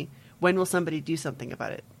one be? When will somebody do something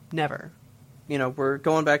about it? Never. You know, we're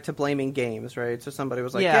going back to blaming games, right? So somebody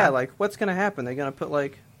was like, yeah like, what's going to happen? They're going to put,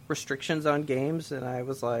 like, restrictions on games? And I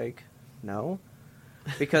was like, no.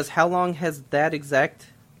 Because how long has that exact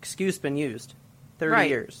excuse been used? 30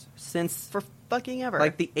 years. Since... For fucking ever.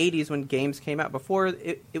 Like the 80s when games came out. Before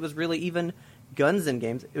it was really even guns in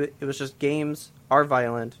games. It was just games are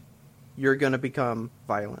violent. You're going to become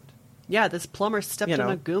violent. Yeah, this plumber stepped on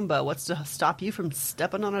a Goomba. What's to stop you from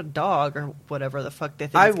stepping on a dog or whatever the fuck they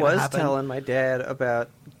think is going to happen? I was telling my dad about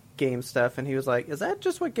game stuff, and he was like, is that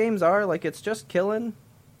just what games are? Like, it's just killing?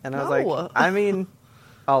 And I was like, I mean,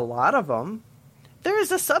 a lot of them. There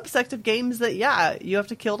is a subsect of games that, you have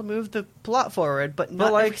to kill to move the plot forward, but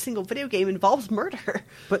not every single video game involves murder.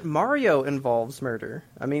 But Mario involves murder.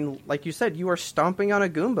 I mean, like you said, you are stomping on a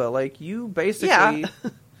Goomba. Like, you basically,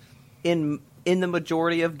 in the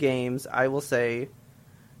majority of games, I will say,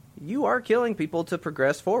 you are killing people to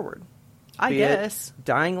progress forward. I guess.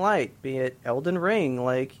 Dying Light, be it Elden Ring,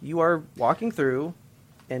 like, you are walking through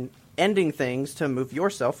and ending things to move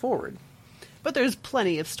yourself forward. But there's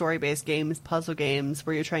plenty of story-based games, puzzle games,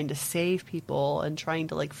 where you're trying to save people and trying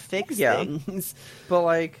to, like, fix things. But,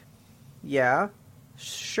 like, yeah,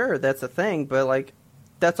 sure, that's a thing, but, like,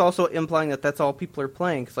 that's also implying that that's all people are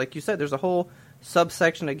playing. Because, like you said, there's a whole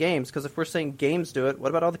subsection of games. Because if we're saying games do it, what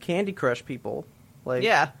about all the Candy Crush people? Like,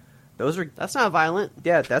 yeah. That's not violent.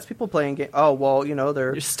 Yeah, that's people playing games. Oh, well, you know,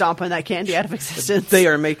 you're stomping that candy out of existence. They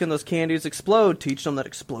are making those candies explode. Teach them that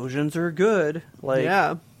explosions are good. Like,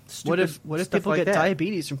 yeah. What if people like get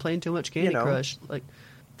diabetes from playing too much Candy Crush? Like,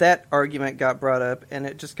 that argument got brought up, and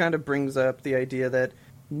it just kind of brings up the idea that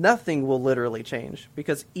nothing will literally change,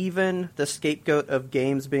 because even the scapegoat of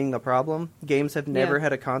games being the problem, games have never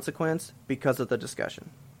had a consequence because of the discussion.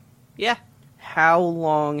 Yeah. How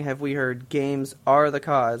long have we heard games are the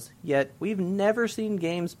cause, yet we've never seen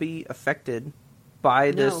games be affected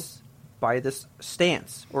by this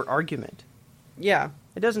stance or argument? Yeah.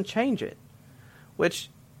 It doesn't change it, which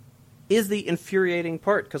is the infuriating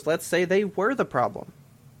part, because let's say they were the problem.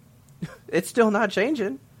 It's still not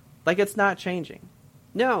changing. Like, it's not changing.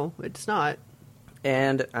 No, it's not.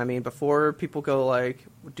 And, I mean, before people go like,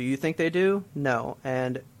 do you think they do? No.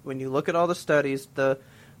 And when you look at all the studies, the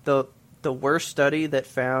worst study that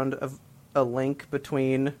found a link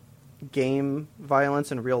between game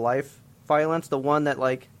violence and real life violence, the one that,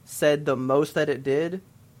 like, said the most that it did,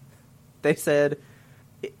 they said,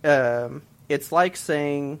 it's like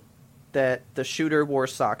saying that the shooter wore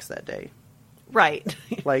socks that day. Right.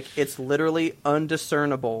 Like, it's literally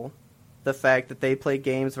undiscernible, the fact that they play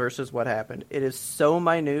games versus what happened. It is so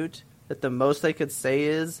minute that the most they could say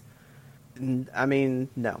is, I mean,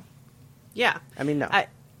 no. Yeah. I mean, no.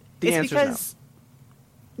 The answer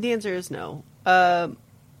is no.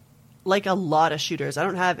 Like a lot of shooters, I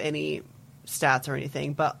don't have any stats or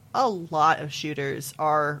anything, but a lot of shooters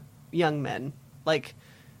are young men. Like,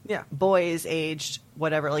 yeah, boys aged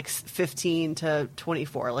whatever, like 15 to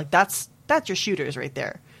 24. Like, that's your shooters right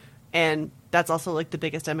there. And that's also, like, the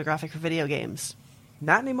biggest demographic for video games.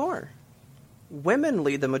 Not anymore. Women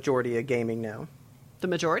lead the majority of gaming now. The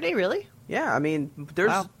majority, really? Yeah, I mean,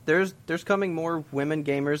 there's coming more women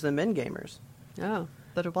gamers than men gamers. Oh,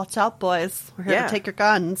 better watch out, boys. We're here to take your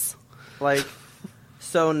guns. Like,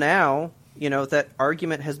 so now, you know, that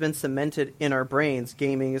argument has been cemented in our brains.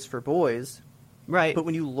 Gaming is for boys. Right. But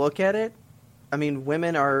when you look at it, I mean,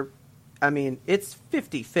 it's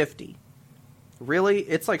 50-50. Really,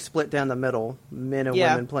 it's like split down the middle, men and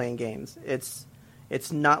women playing games. It's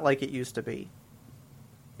not like it used to be.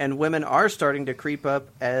 And women are starting to creep up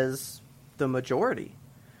as the majority,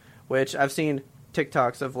 which I've seen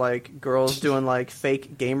TikToks of, like, girls doing, like,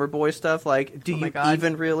 fake gamer boy stuff. Like, do you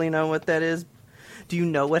even really know what that is? Do you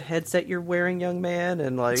know what headset you're wearing, young man?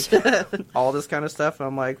 And, like, all this kind of stuff. And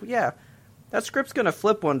I'm like, yeah, that script's going to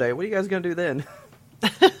flip one day. What are you guys going to do then?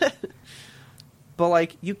 But,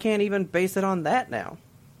 like, you can't even base it on that now.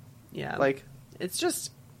 Yeah. Like, it's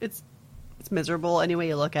just, it's miserable any way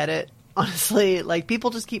you look at it. Honestly, like,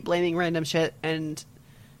 people just keep blaming random shit, and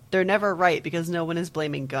they're never right because no one is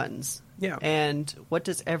blaming guns. Yeah. And what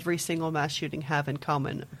does every single mass shooting have in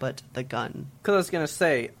common but the gun? Because I was going to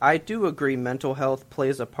say, I do agree mental health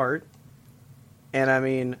plays a part. And, I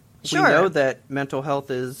mean, we know that mental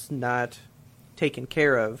health is not taken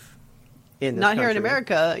care of in this country. Not here in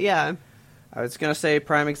America, yeah. I was going to say,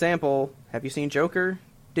 prime example, have you seen Joker?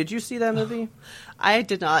 Did you see that movie? I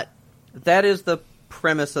did not. That is the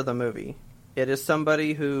premise of the movie. It is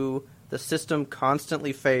somebody who the system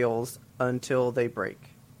constantly fails until they break,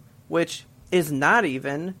 which is not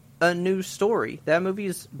even a new story. That movie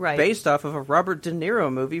is based off of a Robert De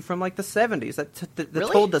Niro movie from, like, the 70s that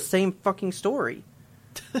Really? told the same fucking story.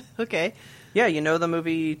 Okay. Yeah, you know the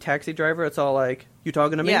movie Taxi Driver? It's all like, you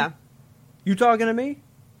talking to me? Yeah. You talking to me?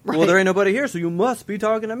 Right. Well, there ain't nobody here, so you must be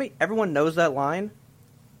talking to me. Everyone knows that line.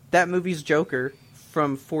 That movie's Joker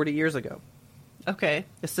from 40 years ago. Okay.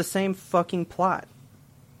 It's the same fucking plot.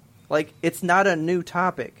 Like, it's not a new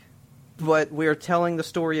topic, but we're telling the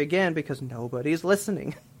story again because nobody's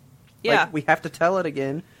listening. Yeah. Like, we have to tell it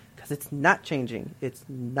again because it's not changing. It's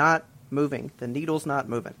not moving. The needle's not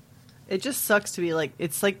moving. It just sucks to be like,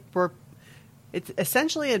 it's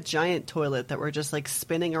essentially a giant toilet that we're just, like,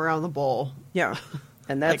 spinning around the bowl. Yeah.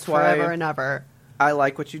 And that's like, why forever and ever. I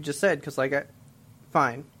like what you just said, because, like,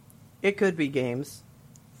 fine. It could be games.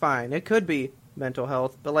 Fine. It could be mental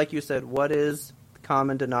health. But like you said, what is the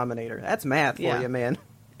common denominator? That's math for you, man.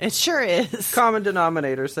 It sure is. Common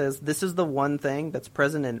denominator says this is the one thing that's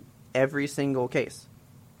present in every single case.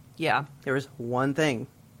 Yeah. There is one thing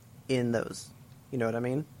in those. You know what I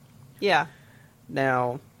mean? Yeah.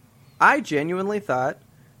 Now, I genuinely thought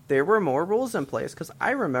there were more rules in place, because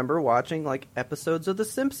I remember watching, like, episodes of The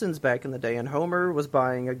Simpsons back in the day, and Homer was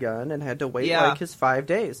buying a gun and had to wait, like, his 5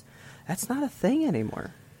 days. That's not a thing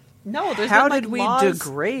anymore. No, there's How been, like, did we laws...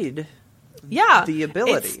 degrade yeah, the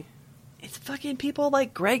ability? It's fucking people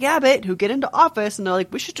like Greg Abbott who get into office and they're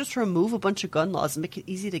like, we should just remove a bunch of gun laws and make it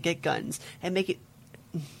easy to get guns and make it...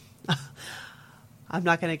 I'm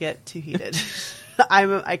not going to get too heated.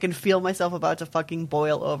 I can feel myself about to fucking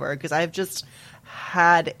boil over because I've just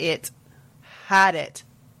had it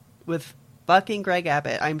with fucking Greg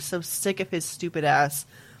Abbott. I'm so sick of his stupid ass.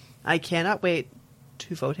 I cannot wait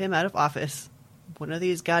to vote him out of office one of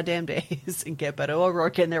these goddamn days and get Beto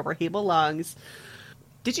O'Rourke in there where he belongs.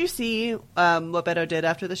 Did you see what Beto did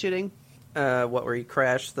after the shooting? Where he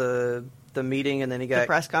crashed the meeting and then he got the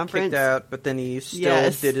press conference kicked out, but then he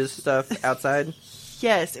still did his stuff outside?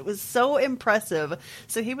 Yes, it was so impressive.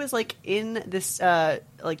 So he was like in this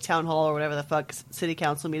like town hall or whatever the fuck city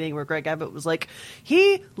council meeting where Greg Abbott was like,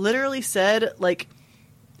 he literally said like,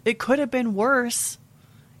 it could have been worse.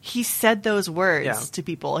 He said those words to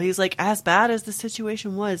people. He's like, as bad as the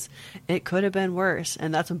situation was, it could have been worse.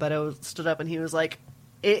 And that's when Beto stood up and he was like,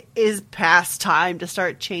 it is past time to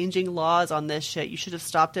start changing laws on this shit. You should have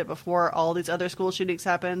stopped it before all these other school shootings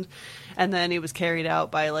happened. And then he was carried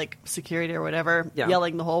out by like security or whatever,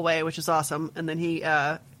 yelling the whole way, which is awesome. And then he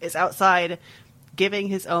is outside giving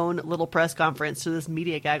his own little press conference to this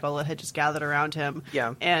media gaggle that had just gathered around him.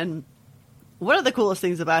 Yeah. And one of the coolest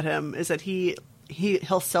things about him is that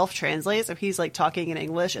he'll self-translate. So he's like talking in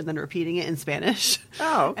English and then repeating it in Spanish.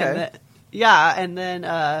 Oh, okay. And then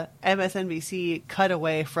MSNBC cut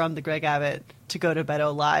away from the Greg Abbott to go to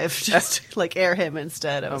Beto Live, just to, like, air him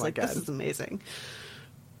instead. I was like, this is amazing.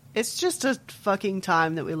 It's just a fucking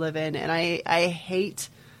time that we live in, and I hate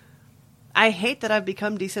that I've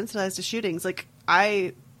become desensitized to shootings. Like,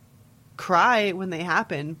 I cry when they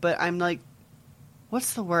happen, but I'm like,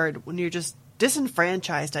 what's the word? When you're just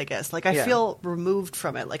disenfranchised, I guess. Like, I feel removed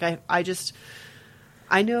from it. Like,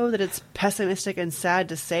 I know that it's pessimistic and sad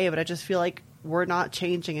to say, but I just feel like we're not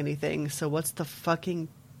changing anything. So what's the fucking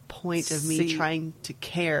point of me trying to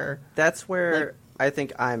care? That's where I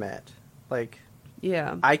think I'm at. Like,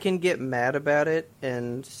 yeah, I can get mad about it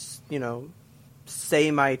and,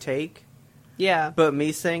 say my take. Yeah. But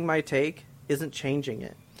me saying my take isn't changing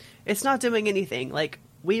it. It's not doing anything. Like,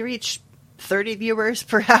 we reach 30 viewers,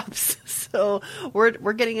 perhaps. So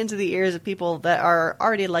we're getting into the ears of people that are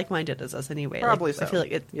already like-minded as us anyway. Probably like, so. I feel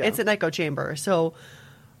like it's an echo chamber. So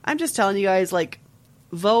I'm just telling you guys, like,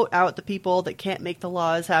 vote out the people that can't make the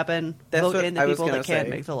laws happen. Vote in the people that can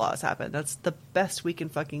make the laws happen. That's the best we can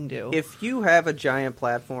fucking do. If you have a giant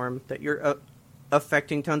platform that you're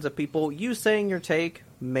affecting tons of people, you saying your take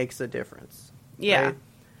makes a difference. Yeah. Right?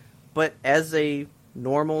 But as a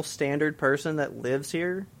normal, standard person that lives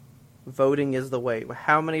here, voting is the way.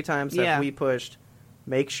 How many times have we pushed,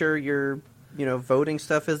 make sure your, voting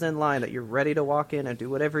stuff is in line, that you're ready to walk in and do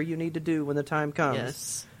whatever you need to do when the time comes.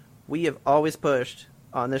 Yes. We have always pushed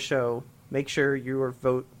on this show, make sure you are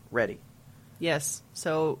vote ready. Yes.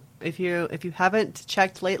 So if you haven't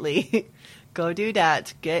checked lately, go do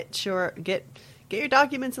that. Get your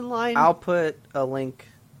documents in line. I'll put a link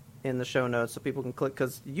in the show notes so people can click,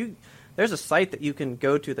 because there's a site that you can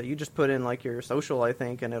go to that you just put in, like, your social, I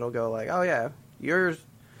think, and it'll go like, oh yeah, you're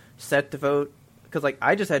set to vote. Because, like,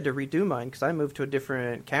 I just had to redo mine because I moved to a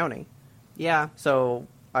different county. Yeah. So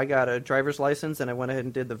I got a driver's license and I went ahead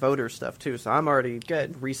and did the voter stuff too. So I'm already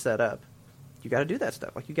reset up. You got to do that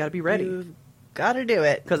stuff. Like, you got to be ready. You got to do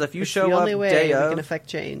it. Because if you it's show the up only way day we of, can affect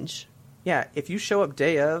change. Yeah, if you show up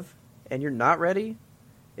day of and you're not ready,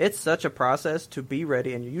 it's such a process to be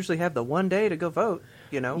ready, and you usually have the one day to go vote.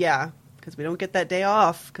 Yeah. Because we don't get that day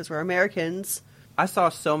off because we're Americans. I saw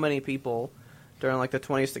so many people during, like, the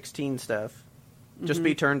 2016 stuff just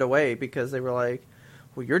be turned away because they were like,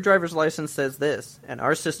 well, your driver's license says this, and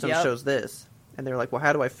our system shows this. And they were like, well,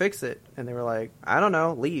 how do I fix it? And they were like, I don't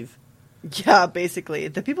know, leave. Yeah, basically.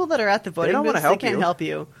 The people that are at the voting booths, they can't help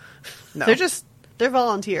you. No. They're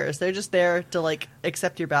volunteers. They're just there to, like,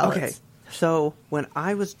 accept your ballots. Okay, so when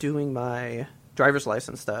I was doing my driver's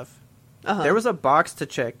license stuff, there was a box to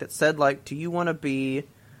check that said, like, do you want to be,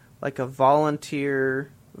 like, a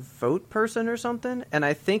volunteer vote person or something? And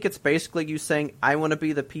I think it's basically you saying, I want to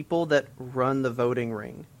be the people that run the voting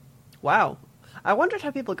ring. Wow. I wondered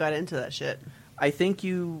how people got into that shit. I think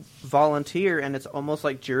you volunteer, and it's almost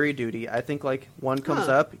like jury duty. I think, like, one comes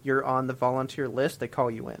up, you're on the volunteer list, they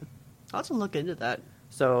call you in. I'll have to look into that.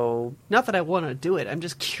 So, not that I want to do it, I'm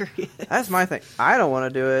just curious. That's my thing. I don't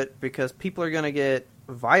want to do it because people are going to get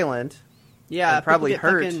violent Yeah, and probably people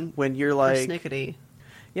get hurt fucking when you're like, persnickety.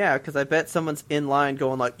 yeah, because I bet someone's in line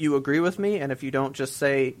going like, you agree with me? And if you don't just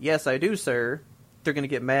say, yes, I do, sir, they're going to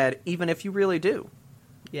get mad, even if you really do.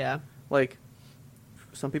 Yeah. Like,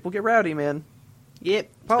 some people get rowdy, man. Yep.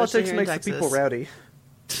 Politics makes the people rowdy.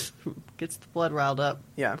 Gets the blood riled up.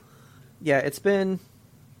 Yeah. Yeah, it's been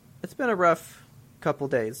a rough couple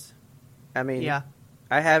days. I mean, yeah.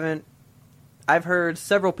 I've heard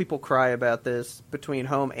several people cry about this between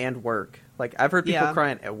home and work. Like, I've heard people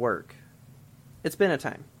crying at work. It's been a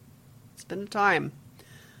time. It's been a time.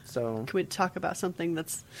 So, can we talk about something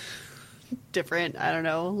that's different? I don't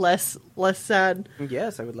know, less sad.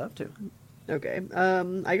 Yes, I would love to. Okay.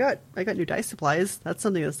 I got new dice supplies. That's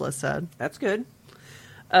something that's less sad. That's good.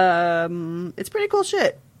 It's pretty cool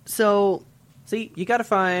shit. So, see, you gotta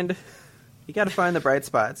find the bright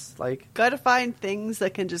spots. Like, gotta find things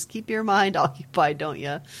that can just keep your mind occupied, don't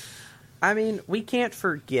you? I mean, we can't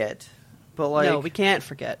forget, but like, no, we can't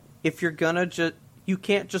forget. If you're gonna you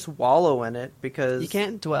can't just wallow in it because you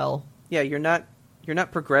can't dwell. Yeah, you're not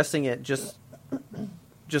progressing it. Just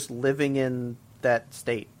living in that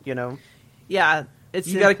state, you know. Yeah,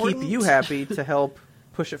 you got to keep you happy to help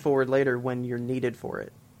push it forward later when you're needed for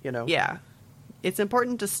it, you know. Yeah, it's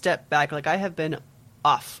important to step back. Like, I have been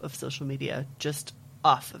off of social media, just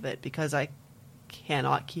off of it, because I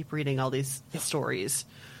cannot keep reading all these stories.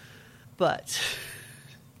 But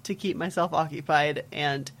to keep myself occupied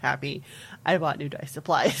and happy, I bought new dice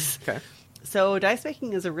supplies. Okay. So dice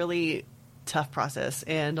making is a really tough process,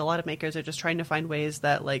 and a lot of makers are just trying to find ways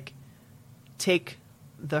that, like, take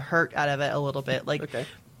the hurt out of it a little bit. Like, okay.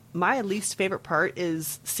 My least favorite part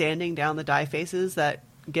is sanding down the die faces that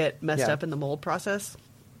get messed up in the mold process.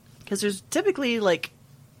 Because there's typically, like,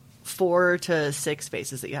 4 to 6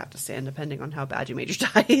 faces that you have to sand, depending on how bad you made your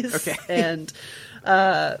dice. Okay. And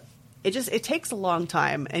it takes a long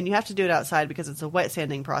time, and you have to do it outside because it's a wet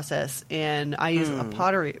sanding process. And I use a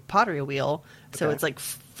pottery wheel, so it's like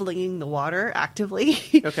flinging the water actively,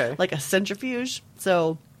 like a centrifuge.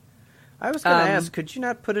 So I was going to ask, could you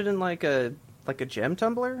not put it in like a gem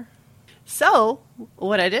tumbler? So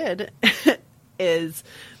what I did is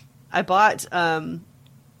I bought.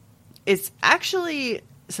 It's actually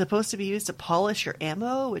supposed to be used to polish your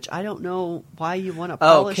ammo, which I don't know why you want to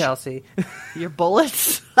polish. Oh, Kelsey. Your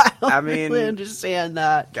bullets. I mean, really understand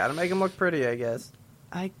that. Gotta make them look pretty, I guess.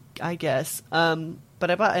 I guess. But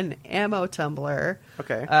I bought an ammo tumbler.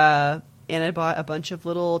 Okay. And I bought a bunch of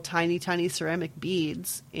little tiny ceramic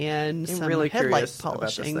beads and some really headlight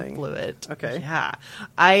polishing fluid. Okay. Yeah.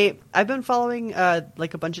 I've been following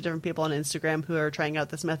like a bunch of different people on Instagram who are trying out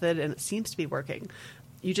this method, and it seems to be working.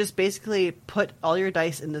 You just basically put all your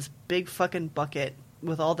dice in this big fucking bucket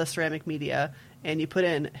with all the ceramic media, and you put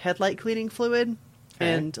in headlight cleaning fluid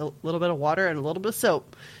and a little bit of water and a little bit of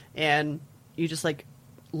soap, and you just like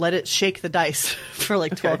let it shake the dice for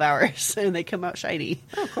like 12 hours, and they come out shiny.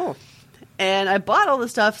 Oh, cool. And I bought all the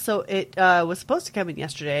stuff, so it was supposed to come in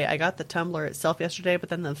yesterday. I got the tumbler itself yesterday, but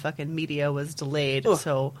then the fucking media was delayed,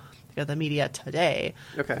 so I got the media today.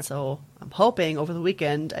 Okay. So I'm hoping over the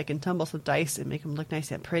weekend I can tumble some dice and make them look nice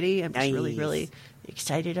and pretty. I'm just really, really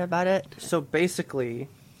excited about it. So basically,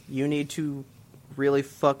 you need to really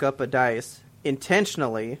fuck up a dice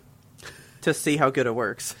intentionally to see how good it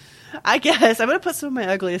works. I guess. I'm going to put some of my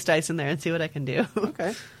ugliest dice in there and see what I can do.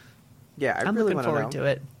 Okay. Yeah, I'm really looking forward to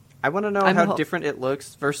it. I want to know how different it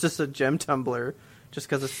looks versus a gem tumbler, just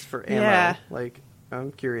because it's for ammo. Yeah. Like,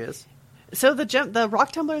 I'm curious. So the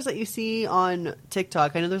rock tumblers that you see on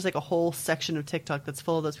TikTok, I know there's like a whole section of TikTok that's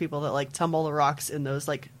full of those people that like tumble the rocks in those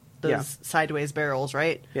sideways barrels,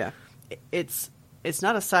 right? Yeah. It's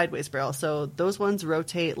not a sideways barrel, so those ones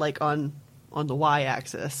rotate like on the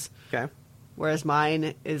y-axis. Okay. Whereas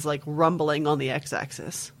mine is like rumbling on the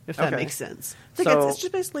x-axis, if that makes sense. So it's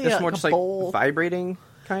just basically it's a more just bowl. like vibrating,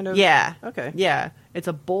 kind of? Yeah. Okay. Yeah. It's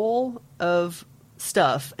a bowl of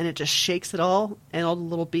stuff, and it just shakes it all, and all the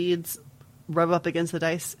little beads rub up against the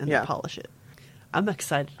dice, and then polish it. I'm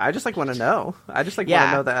excited. I just want to know. I just want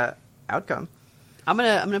to know the outcome. I'm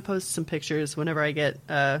gonna post some pictures whenever I get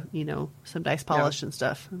some dice polish and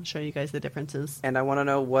stuff, and show you guys the differences. And I want to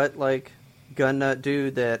know what like gun nut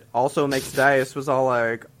dude that also makes dice was all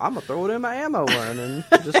like, I'm gonna throw it in my ammo one, and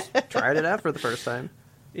just tried it out for the first time.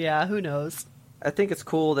 Yeah, who knows? I think it's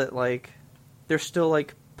cool that like they're still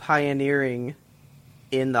like pioneering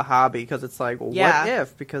in the hobby, because it's like, well, what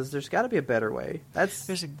if? Because there's got to be a better way.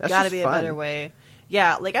 There's got to be a better way.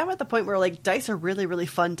 Yeah, like I'm at the point where like dice are really, really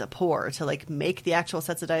fun to pour, to like make the actual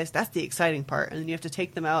sets of dice. That's the exciting part, and then you have to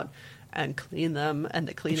take them out and clean them, and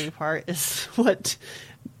the cleaning part is what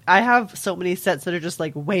I have so many sets that are just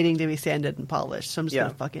like waiting to be sanded and polished. So I'm just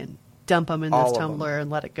gonna fucking dump them in All this of tumbler and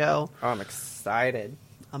let it go. Oh, I'm excited.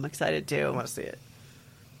 I'm excited too. I want to see it.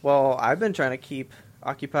 Well, I've been trying to keep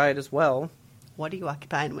occupied as well. What are you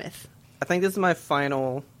occupying with? I think this is my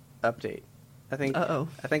final update. I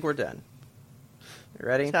think we're done. You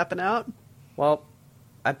ready? Tapping out? Well,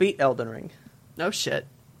 I beat Elden Ring. No shit.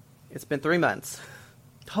 It's been 3 months.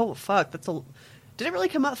 Oh, fuck. Did it really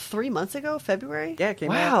come out 3 months ago? February? Yeah, it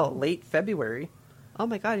came out late February. Oh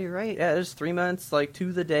my god, you're right. Yeah, it's 3 months, like,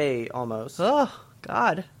 to the day, almost. Oh,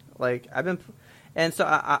 God. Like, I've been... And so,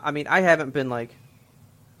 I mean, I haven't been, like,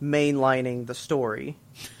 mainlining the story.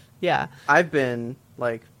 Yeah. I've been,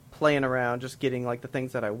 like, playing around, just getting, like, the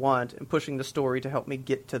things that I want and pushing the story to help me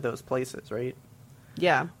get to those places, right?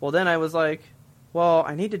 Yeah. Well, then I was like, well,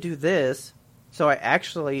 I need to do this. So I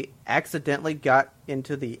actually accidentally got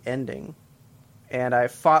into the ending. And I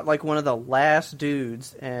fought, like, one of the last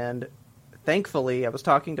dudes. And thankfully, I was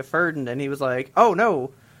talking to Ferdinand, and he was like, oh,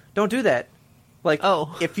 no, don't do that. Like,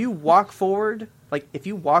 if you walk forward, like, if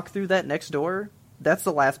you walk through that next door, that's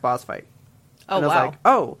the last boss fight. Oh, and I was wow. like,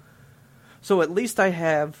 oh, so at least I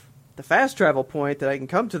have the fast travel point that I can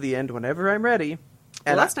come to the end whenever I'm ready.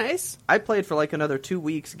 And well, that's nice. I played for, like, another 2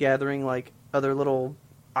 weeks gathering, like, other little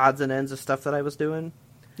odds and ends of stuff that I was doing.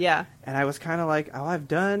 Yeah. And I was kind of like, oh, I've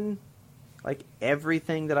done, like,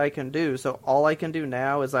 everything that I can do. So all I can do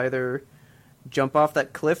now is either jump off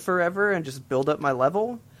that cliff forever and just build up my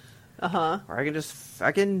level. Uh-huh. Or I can just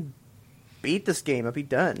fucking beat this game and be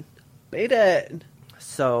done. Beat it.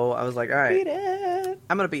 So I was like, all right, Beat it.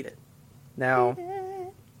 I'm going to beat it. Now,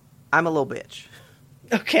 I'm a little bitch.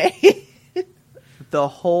 Okay. The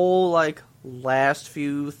whole, like, last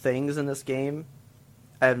few things in this game,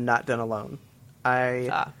 I have not done alone.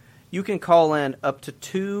 You can call in up to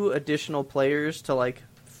 2 additional players to, like,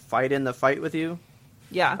 fight in the fight with you.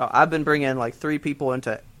 Yeah. I've been bringing, like, 3 people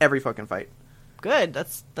into every fucking fight. Good.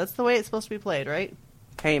 That's the way it's supposed to be played, right?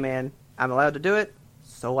 Hey, man, I'm allowed to do it,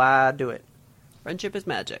 so I do it. Friendship is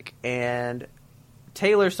magic. And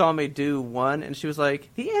Taylor saw me do one, and she was like,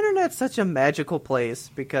 the internet's such a magical place,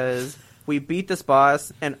 because we beat this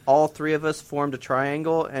boss, and all 3 of us formed a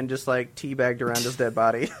triangle and just, like, teabagged around his dead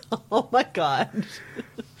body. Oh my god.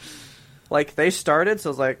 Like, they started, so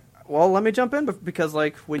I was like, well, let me jump in, because,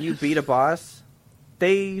 like, when you beat a boss,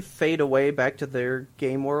 they fade away back to their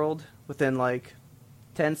game world within, like,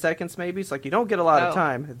 10 seconds, maybe. It's like, you don't get a lot of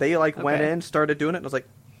time. They, like, went in, started doing it, and I was like,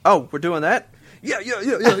 oh, we're doing that? Yeah.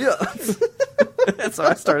 And so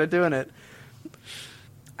I started doing it.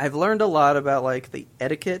 I've learned a lot about, like, the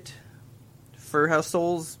etiquette for how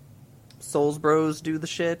Souls bros do the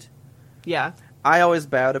shit. Yeah. I always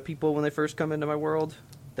bow to people when they first come into my world.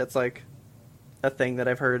 That's, like, a thing that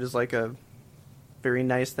I've heard is, like, a very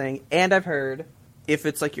nice thing. And I've heard if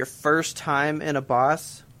it's, like, your first time in a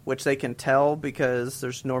boss, which they can tell because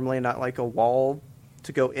there's normally not, like, a wall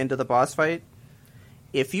to go into the boss fight,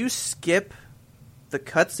 if you skip the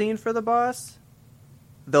cutscene for the boss,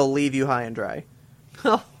 they'll leave you high and dry.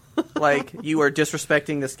 Oh. Like, you are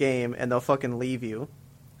disrespecting this game, and they'll fucking leave you.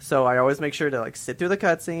 So I always make sure to, like, sit through the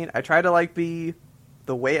cutscene. I try to, like, be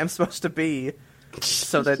the way I'm supposed to be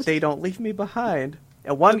so that they don't leave me behind.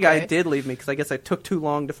 And one guy did leave me because I guess I took too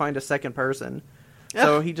long to find a second person.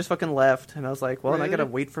 So he just fucking left, and I was like, well, I gotta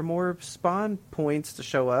wait for more spawn points to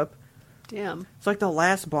show up. Damn. It's like the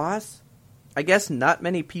last boss. I guess not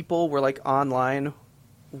many people were, like, online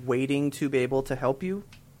waiting to be able to help you.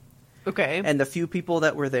 Okay. And the few people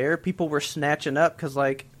that were there, people were snatching up because,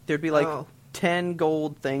 like, there'd be, like, 10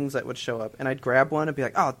 gold things that would show up. And I'd grab one and be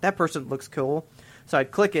like, oh, that person looks cool. So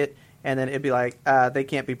I'd click it, and then it'd be like, they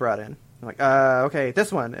can't be brought in. I'm like, okay,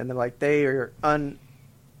 this one. And they're like, they are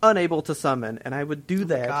unable to summon. And I would do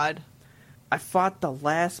that. Oh my god. I fought the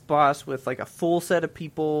last boss with, like, a full set of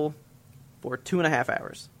people for 2.5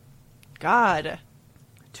 hours. God.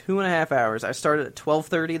 2.5 hours. I started at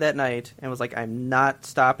 12:30 that night and was like, I'm not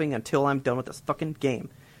stopping until I'm done with this fucking game.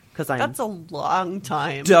 Because That's a long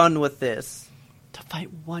time. Done with this. To fight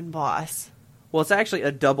one boss. Well, it's actually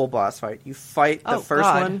a double boss fight. You fight the first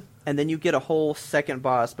one, and then you get a whole second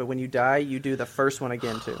boss, but when you die, you do the first one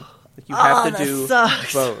again, too. Like, you have to do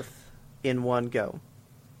both in one go.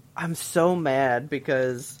 I'm so mad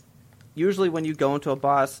because usually when you go into a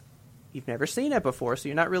boss, you've never seen it before, so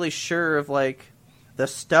you're not really sure of, like, the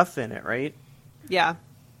stuff in it, right? Yeah.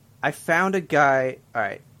 I found a guy...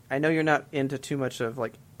 Alright, I know you're not into too much of,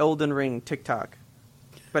 like, Elden Ring TikTok,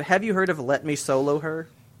 but have you heard of Let Me Solo Her?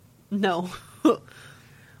 No.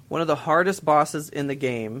 One of the hardest bosses in the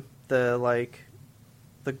game, the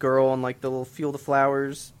girl in, like, the little Field of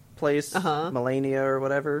Flowers place, Melania or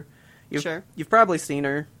whatever. You've probably seen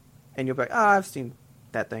her, and you'll be like, I've seen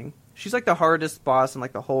that thing. She's, like, the hardest boss in,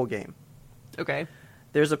 like, the whole game. Okay.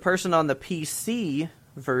 There's a person on the PC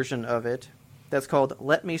version of it that's called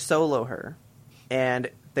Let Me Solo Her. And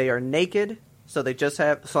they are naked, so they just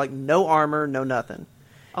have no armor, no nothing.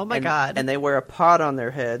 Oh my God. And they wear a pod on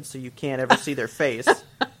their head so you can't ever see their face.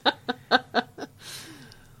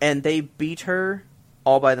 And they beat her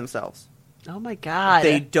all by themselves. Oh my God.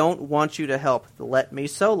 They don't want you to help. Let me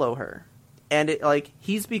solo her. And it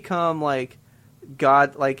he's become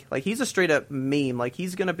God, he's a straight up meme.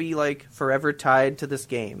 He's gonna be forever tied to this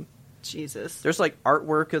game. Jesus. There's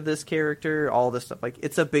artwork of this character, all this stuff.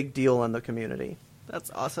 It's a big deal in the community. That's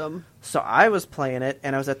awesome. So I was playing it,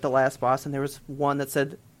 and I was at the last boss, and there was one that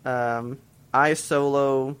said, I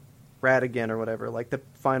solo Radigan or whatever, the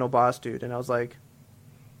final boss dude. And I was like,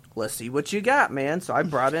 let's see what you got, man. So I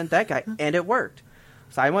brought in that guy, and it worked.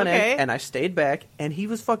 So I went in, and I stayed back, and he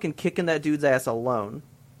was fucking kicking that dude's ass alone.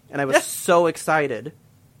 And I was so excited. I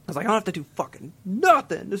was like, I don't have to do fucking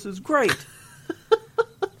nothing. This is great.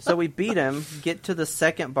 So we beat him, get to the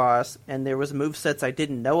second boss, and there was movesets I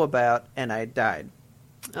didn't know about, and I died.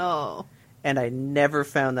 Oh. And I never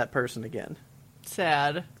found that person again.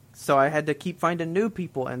 Sad. So I had to keep finding new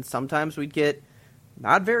people, and sometimes we'd get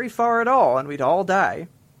not very far at all, and we'd all die.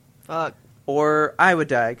 Fuck. Or I would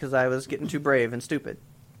die, because I was getting too brave and stupid.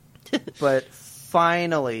 But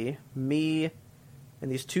finally, me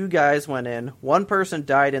and these two guys went in. One person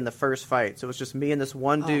died in the first fight, so it was just me and this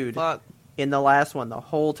one dude. Fuck. In the last one the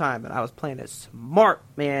whole time, and I was playing it smart,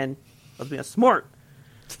 man. I was being smart.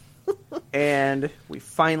 And we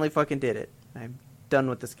finally fucking did it. I'm done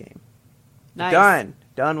with this game. Nice.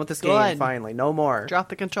 Done with this game, finally. No more. Drop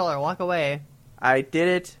the controller, walk away. I did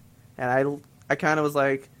it, and I kind of was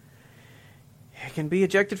like, I can be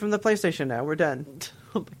ejected from the PlayStation now. We're done.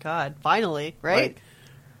 Oh my God. Finally, right?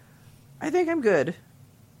 I think I'm good.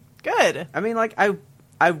 Good. I mean,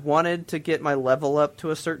 I wanted to get my level up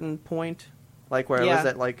to a certain point, where I was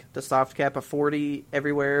at the soft cap of 40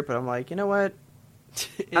 everywhere, but I'm like, you know what?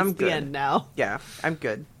 I'm good. The end now. Yeah, I'm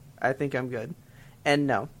good. I think I'm good. And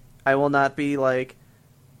no, I will not be oh,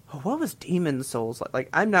 what was Demon's Souls like?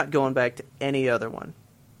 I'm not going back to any other one.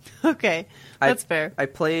 Okay, that's fair. I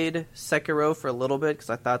played Sekiro for a little bit because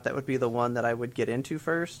I thought that would be the one that I would get into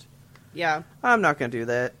first. Yeah. I'm not going to do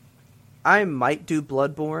that. I might do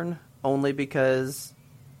Bloodborne only because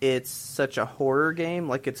it's such a horror game,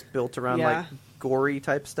 it's built around gory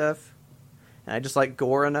type stuff, and I just like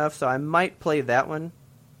gore enough, so I might play that one.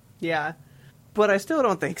 Yeah, but I still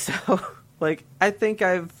don't think so. I think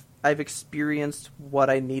I've experienced what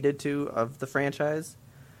I needed to of the franchise.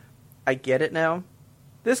 I get it now.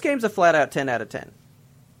 This game's a flat out 10 out of 10.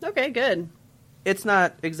 Okay, good. It's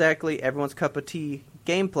not exactly everyone's cup of tea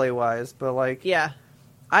gameplay wise, but yeah,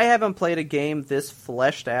 I haven't played a game this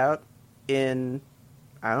fleshed out in,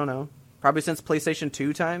 I don't know, probably since PlayStation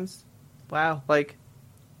 2 times. Wow.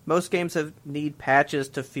 Most games need patches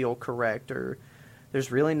to feel correct, or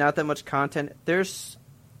there's really not that much content.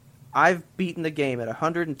 I've beaten the game at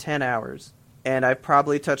 110 hours, and I've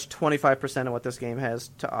probably touched 25% of what this game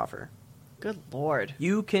has to offer. Good Lord.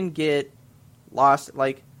 You can get lost.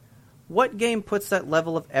 What game puts that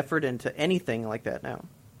level of effort into anything like that now?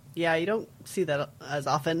 Yeah, you don't see that as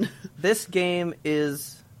often. This game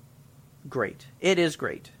is great. It is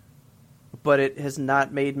great. But it has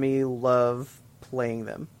not made me love playing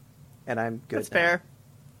them. And I'm good. That's now. fair.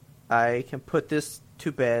 I can put this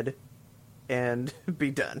to bed and be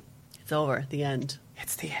done. It's over. The end.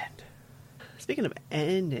 It's the end. Speaking of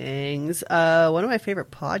endings, one of my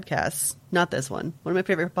favorite podcasts, not this one of my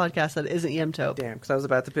favorite podcasts that isn't Yemtope. Damn, because I was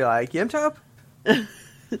about to be like, Yemtope?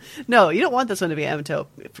 No, you don't want this one to be Yemtope.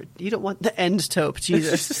 You don't want the end tope,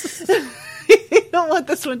 Jesus. You don't want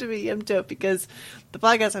this one to be Yemtope because the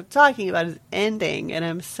podcast I'm talking about is ending, and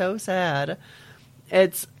I'm so sad.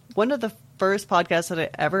 It's one of the first podcasts that I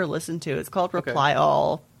ever listened to. It's called Reply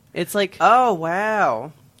All. It's oh,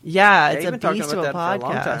 wow. Yeah, it's a beast of a podcast. For a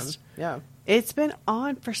long time. Yeah. It's been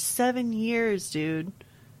on for 7 years, dude.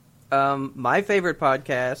 My favorite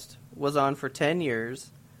podcast was on for 10 years.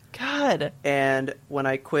 God. And when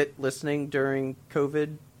I quit listening during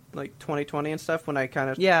COVID, 2020 and stuff, when I kind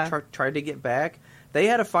of tried to get back, they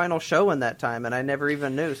had a final show in that time, and I never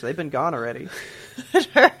even knew, so they've been gone already. It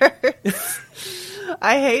hurts.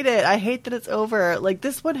 I hate it. I hate that it's over.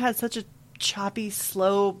 This one had such a choppy,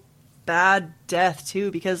 slow, bad death, too,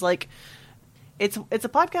 because, it's a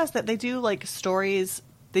podcast that they do, stories.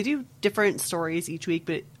 They do different stories each week,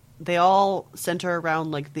 but they all center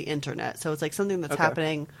around, the internet. So it's, something that's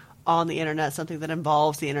happening on the internet, something that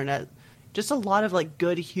involves the internet. Just a lot of,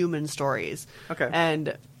 good human stories. Okay.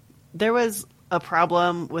 And there was a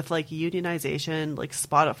problem with like unionization. Like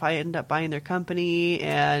Spotify ended up buying their company,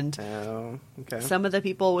 and some of the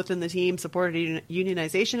people within the team supported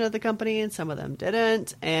unionization of the company, and some of them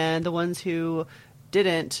didn't. And the ones who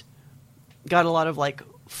didn't got a lot of like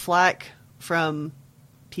flack from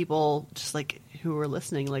people just like who were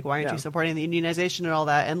listening. Like, why aren't you supporting the unionization and all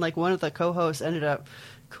that? And like one of the co-hosts ended up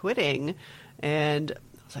quitting, and I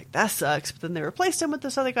was like, that sucks. But then they replaced him with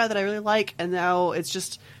this other guy that I really like, and now it's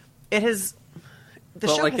just the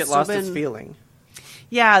show like has it lost still been, its feeling.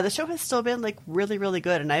 Yeah, the show has still been like really, really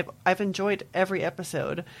good, and I've enjoyed every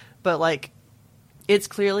episode, but like it's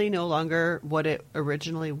clearly no longer what it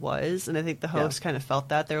originally was, and I think the hosts kind of felt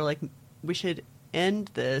that. They were like, we should end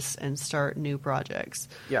this and start new projects.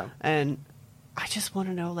 Yeah. And I just want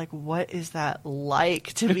to know, like, what is that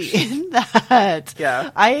like to be in that?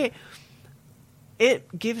 Yeah.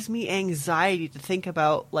 It gives me anxiety to think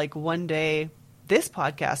about, like, one day this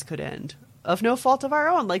podcast could end of no fault of our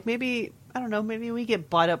own. Like, maybe, I don't know, maybe we get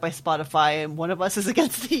bought up by Spotify and one of us is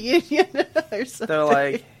against the union or something. They're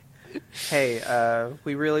like, hey,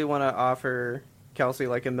 we really want to offer Kelsey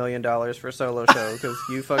like $1 million for a solo show because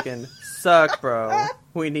you fucking suck, bro.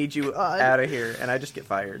 We need you out of here. And I just get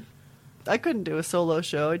fired. I couldn't do a solo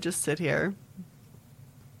show. I'd just sit here.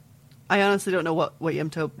 I honestly don't know what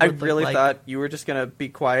Yimto would I really look like. thought you were just going to be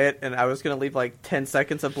quiet and I was going to leave like 10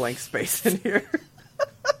 seconds of blank space in here.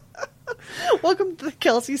 Welcome to the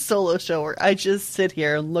Kelsey solo show where I just sit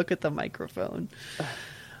here and look at the microphone.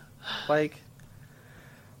 Like,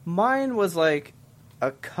 mine was like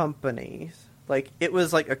a company. Like, it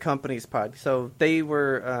was like a company's pod. So they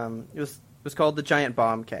were, it was called the Giant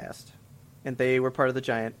Bombcast. And they were part of the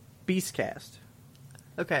Giant Beastcast.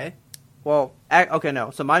 Okay. Well, okay,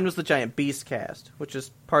 no. So mine was the Giant Beastcast, which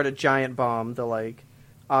is part of Giant Bomb, the like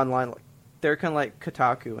online, like, they're kind of like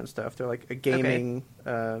Kotaku and stuff. They're like a gaming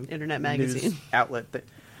internet magazine news outlet.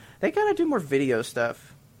 They kind of do more video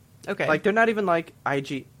stuff. Okay. Like, they're not even like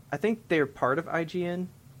IG. I think they're part of IGN,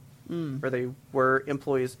 or they were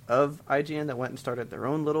employees of IGN that went and started their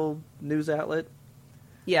own little news outlet.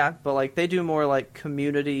 Yeah. But like, they do more like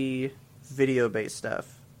community video-based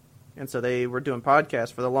stuff. And so they were doing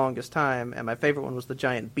podcasts for the longest time, and my favorite one was the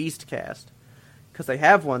Giant Beastcast. Because they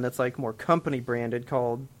have one that's like more company-branded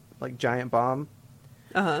called like Giant Bomb.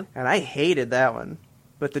 Uh-huh. And I hated that one.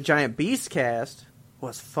 But the Giant Beastcast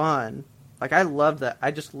was fun. Like, I loved that.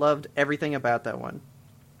 I just loved everything about that one.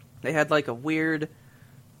 They had like a weird,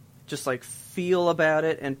 just like feel about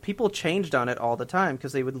it, and people changed on it all the time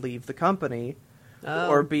because they would leave the company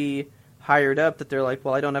or be hired up that they're like,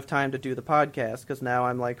 well, I don't have time to do the podcast because now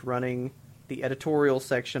I'm like running the editorial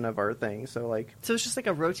section of our thing. So it's just like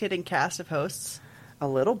a rotating cast of hosts? A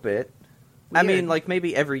little bit. Weird. I mean, like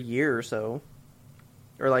maybe every year or so.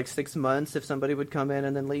 Or like 6 months if somebody would come in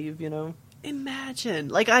and then leave, you know? Imagine.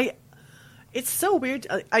 Like, it's so weird.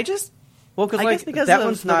 Well, because that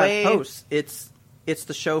one's not hosts. It's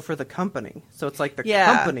the show for the company. So it's like the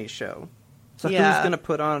company show. So who's going to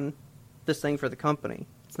put on this thing for the company?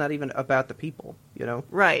 It's not even about the people, you know?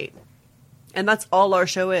 Right. And that's all our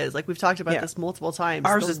show is. Like, we've talked about this multiple times.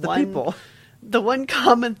 Ours is the people. The one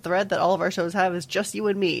common thread that all of our shows have is just you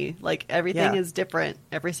and me. Like, everything is different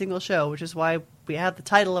every single show, which is why we have the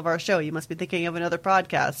title of our show. You must be thinking of another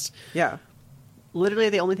podcast. Yeah. Literally,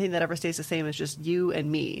 the only thing that ever stays the same is just you and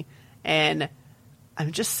me. And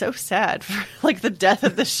I'm just so sad for, like, the death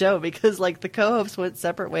of the show because, like, the co-hosts went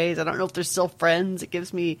separate ways. I don't know if they're still friends. It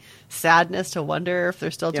gives me sadness to wonder if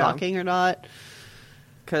they're still talking or not.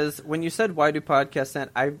 Because when you said, why do podcasts end?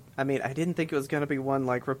 I mean, I didn't think it was going to be one,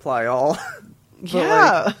 like, reply all.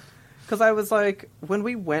 Yeah. Because I was like, when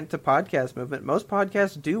we went to podcast movement, most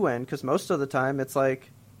podcasts do end because most of the time it's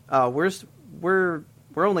like, we're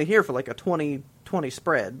only here for, like, a 20-20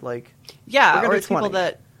 spread. Like, yeah, or it's people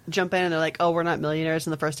that jump in and they're like, oh, we're not millionaires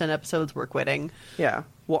in the first 10 episodes, we're quitting. Yeah.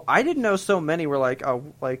 Well, I didn't know so many were like,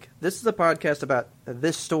 oh, like, this is a podcast about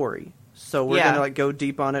this story. So we're going to, like, go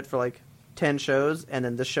deep on it for, like, 10 shows, and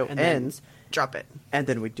then this show ends. Drop it. And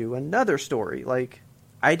then we do another story. Like,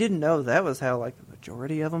 I didn't know that was how, like, the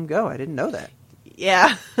majority of them go. I didn't know that.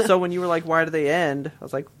 Yeah. So when you were like, why do they end? I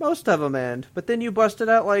was like, most of them end. But then you busted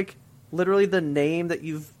out, like, literally the name that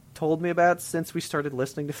you've told me about since we started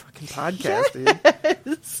listening to fucking podcasts,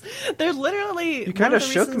 dude. They're literally... You kind of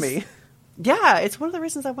shook me. Yeah, it's one of the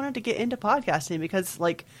reasons I wanted to get into podcasting because,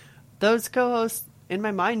 like, those co-hosts, in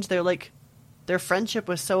my mind, they're like, their friendship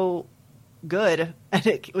was so good, and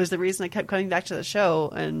it was the reason I kept coming back to the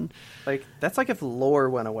show, and... Like, that's like if Lore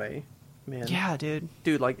went away, man. Yeah, dude.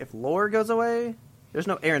 Dude, like, if Lore goes away, there's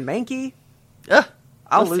no Aaron Mahnke. Ugh,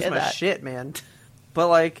 I'll lose my shit, man. But,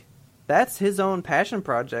 like, that's his own passion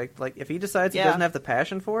project. Like, if he decides he doesn't have the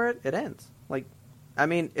passion for it, it ends. Like, I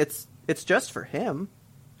mean, it's just for him.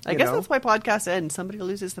 I guess that's why podcasts end. Somebody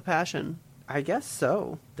loses the passion. I guess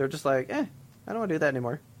so. They're just like, I don't want to do that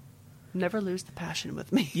anymore. Never lose the passion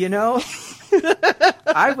with me. You know,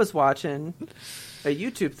 I was watching a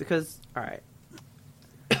YouTube because, all right,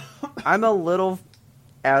 I'm a little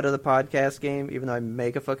out of the podcast game, even though I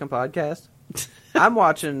make a fucking podcast. I'm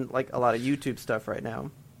watching like a lot of YouTube stuff right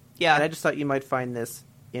now. Yeah. And I just thought you might find this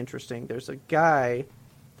interesting. There's a guy,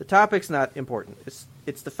 the topic's not important.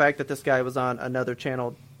 It's the fact that this guy was on another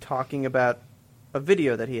channel talking about a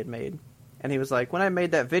video that he had made. And he was like, when I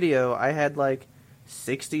made that video, I had like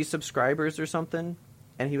 60 subscribers or something.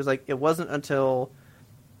 And he was like, it wasn't until...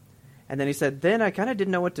 And then he said, then I kind of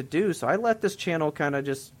didn't know what to do, so I let this channel kind of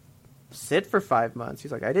just sit for 5 months.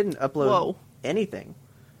 He's like, I didn't upload anything.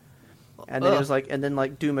 And then he was like, and then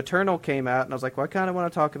like Doom Eternal came out, and I was like, well, I kind of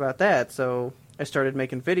want to talk about that. So I started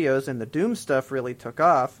making videos, and the Doom stuff really took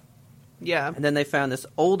off. Yeah. And then they found this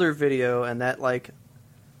older video, and that like,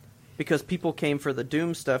 because people came for the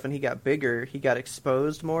Doom stuff, and he got bigger, he got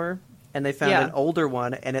exposed more, and they found an older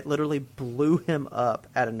one, and it literally blew him up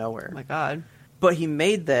out of nowhere. Oh my God. But he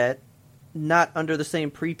made that not under the same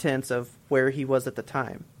pretense of where he was at the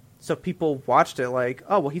time. So people watched it like,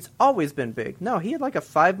 oh, well, he's always been big. No, he had like a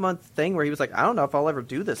 5-month thing where he was like, I don't know if I'll ever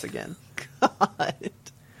do this again. God.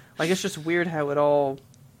 Like, it's just weird how it all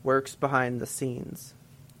works behind the scenes.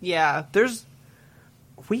 Yeah.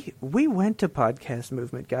 We went to podcast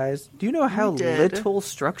movement, guys. Do you know how little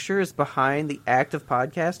structure is behind the act of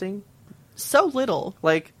podcasting? So little.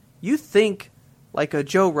 Like, you think like a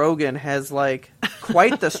Joe Rogan has like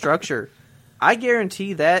quite the structure. I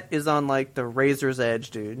guarantee that is on, like, the razor's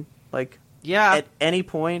edge, dude. Like, at any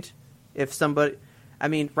point, if somebody... I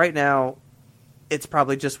mean, right now, it's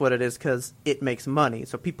probably just what it is because it makes money.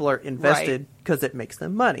 So people are invested because it makes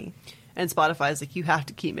them money. And Spotify's like, you have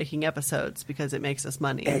to keep making episodes because it makes us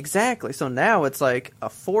money. Exactly. So now it's, like,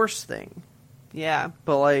 a force thing. Yeah.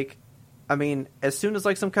 But, like, I mean, as soon as,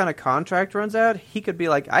 like, some kind of contract runs out, he could be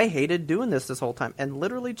like, I hated doing this whole time, and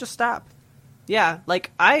literally just stop. Yeah,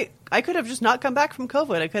 like, I could have just not come back from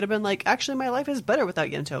COVID. I could have been like, actually, my life is better without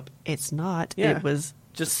Yentope. It's not. Yeah. It was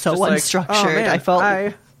just so unstructured. Like, oh,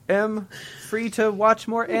 man, I am free to watch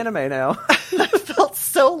more anime now. I felt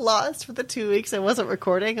so lost for the 2 weeks I wasn't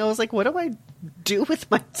recording. I was like, what do I do with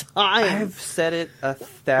my time? I've said it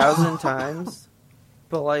 1,000 times,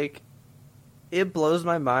 but, like, it blows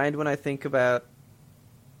my mind when I think about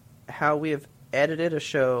how we have edited a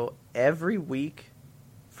show every week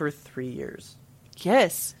for 3 years.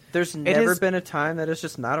 Yes. There's never been a time that it's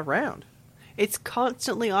just not around. It's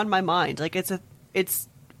constantly on my mind. Like, it's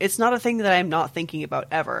not a thing that I'm not thinking about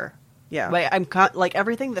ever. Yeah. Like, like,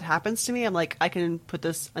 everything that happens to me, I'm like, I can put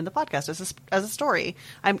this in the podcast as a story.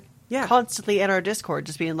 I'm constantly at our Discord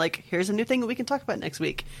just being like, here's a new thing that we can talk about next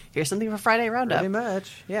week. Here's something for Friday Roundup. Pretty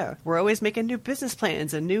much, yeah. We're always making new business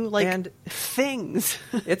plans and new, like, things.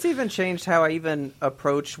 It's even changed how I even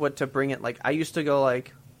approach what to bring it. Like, I used to go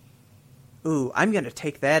like, ooh, I'm going to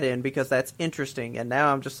take that in because that's interesting. And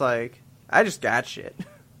now I'm just like, I just got shit.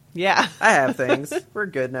 Yeah. I have things. We're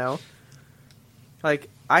good now. Like,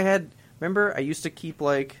 remember, I used to keep,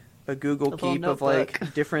 like, a Google Keep of,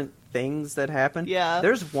 like, different things that happened. Yeah.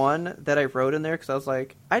 There's one that I wrote in there because I was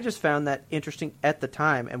like, I just found that interesting at the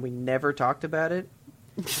time, and we never talked about it.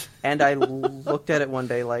 And I looked at it one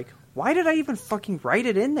day like, why did I even fucking write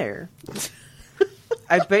it in there?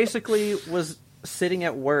 I basically was sitting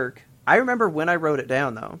at work. I remember when I wrote it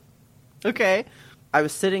down, though. Okay. I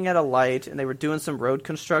was sitting at a light, and they were doing some road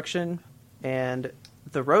construction, and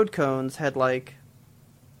the road cones had, like,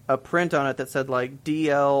 a print on it that said, like,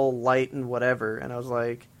 DL, light, and whatever. And I was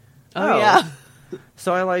like, oh. Yeah.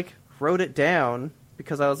 So I, like, wrote it down,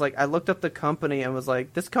 because I was like, I looked up the company and was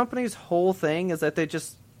like, this company's whole thing is that they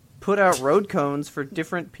just put out road cones for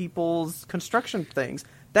different people's construction things.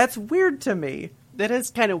 That's weird to me. That is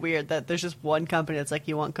kind of weird that there's just one company that's like,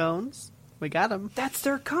 you want cones? We got them. That's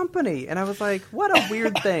their company. And I was like, what a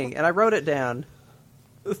weird thing. And I wrote it down.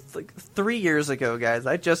 It's like 3 years ago, guys.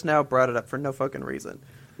 I just now brought it up for no fucking reason.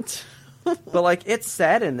 But, like, it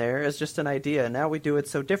sat in there as just an idea. And now we do it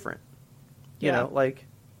so different. You know, like,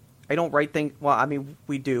 I don't write things... Well, I mean,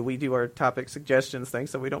 we do. We do our topic suggestions thing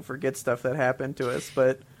so we don't forget stuff that happened to us.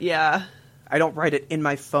 But... Yeah. I don't write it in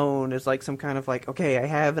my phone as, like, some kind of, like, okay, I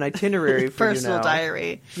have an itinerary for personal you now.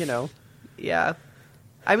 diary. You know. Yeah.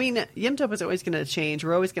 I mean, Yimtop is always going to change.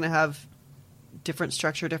 We're always going to have different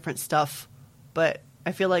structure, different stuff. But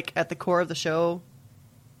I feel like at the core of the show,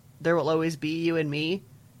 there will always be you and me,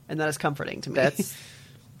 and that is comforting to me.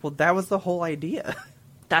 Well, that was the whole idea.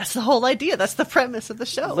 That's the whole idea. That's the premise of the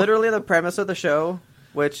show. Literally the premise of the show,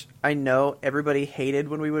 which I know everybody hated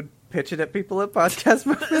when we would pitch it at people at Podcast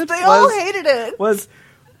Movement. They all hated it. Was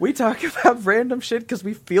we talk about random shit because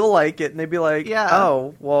we feel like it, and they'd be like,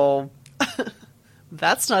 oh, well...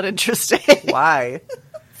 That's not interesting. Why?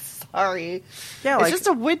 Sorry. Yeah, it's just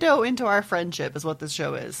a window into our friendship is what this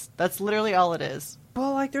show is. That's literally all it is.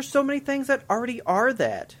 Well, like, there's so many things that already are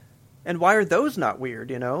that. And why are those not weird,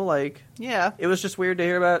 you know? Like, yeah. It was just weird to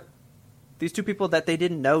hear about these two people that they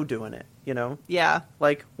didn't know doing it, you know? Yeah.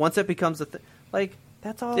 Like, once it becomes a thing, like,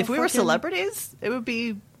 that's all. If we were celebrities, it would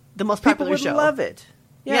be the most popular show. People would love it.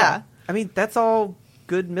 Yeah. I mean, that's all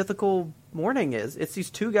Good Mythical Morning is. It's these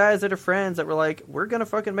two guys that are friends that were like, we're gonna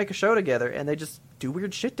fucking make a show together, and they just do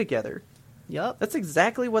weird shit together. Yep. That's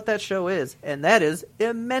exactly what that show is, and that is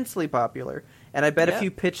immensely popular. And I bet if you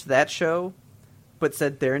pitched that show, but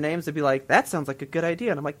said their names, they'd be like, that sounds like a good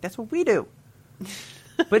idea. And I'm like, that's what we do.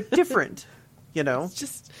 But different, you know? It's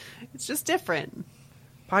just different.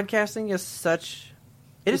 Podcasting is such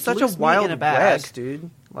a wild west, dude.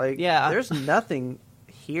 Like, there's nothing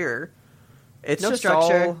here. It's no just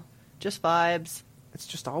structure, just vibes. It's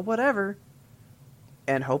just all whatever.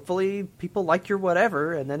 And hopefully people like your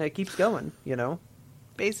whatever, and then it keeps going, you know?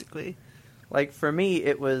 Basically. Like, for me,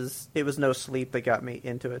 it was No Sleep that got me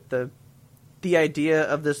into it. The idea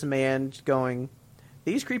of this man going,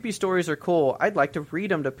 these creepy stories are cool, I'd like to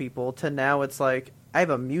read them to people, to now it's like, I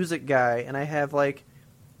have a music guy, and I have, like,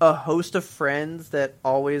 a host of friends that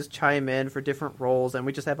always chime in for different roles, and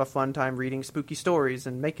we just have a fun time reading spooky stories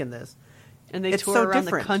and making this. And they tour around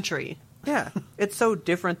the country. Yeah, it's so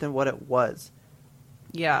different than what it was.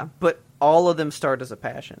 Yeah. But all of them start as a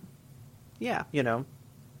passion. Yeah. You know?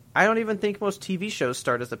 I don't even think most TV shows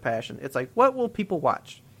start as a passion. It's like, what will people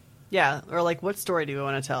watch? Yeah, or like, what story do we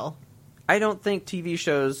want to tell? I don't think TV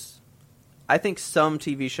shows... I think some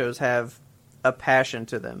TV shows have a passion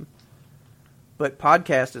to them. But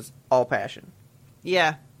podcast is all passion.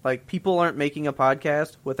 Yeah. Like, people aren't making a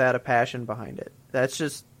podcast without a passion behind it. That's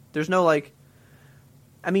just... There's no, like...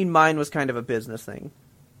 I mean, mine was kind of a business thing.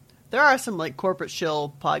 There are some, like, corporate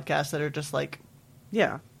shill podcasts that are just, like...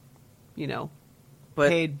 Yeah. You know, but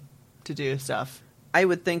paid to do stuff. I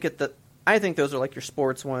would think I think those are, like, your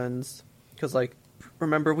sports ones. Because, like,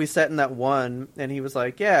 remember we sat in that one, and he was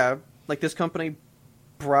like, yeah, like, this company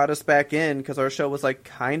brought us back in because our show was, like,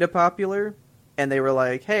 kind of popular. And they were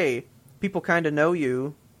like, hey, people kind of know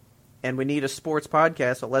you, and we need a sports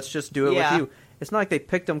podcast, so let's just do it with you. It's not like they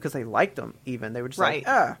picked them because they liked them, even. They were just like,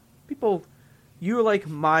 people, you're, like,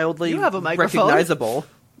 mildly you have a recognizable,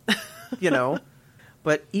 you know.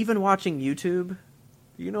 But even watching YouTube,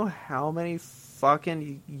 you know how many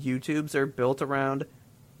fucking YouTubes are built around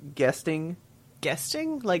guesting?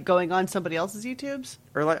 Guesting? Like going on somebody else's YouTubes?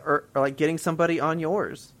 Or like getting somebody on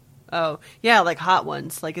yours. Oh, yeah, like hot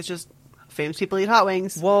ones. Like, it's just famous people eat hot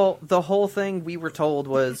wings. Well, the whole thing we were told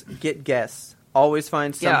was get guests. Always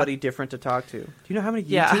find somebody different to talk to. Do you know how many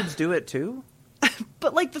YouTubes do it, too?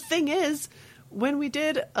 But, like, the thing is, when we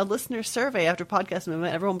did a listener survey after Podcast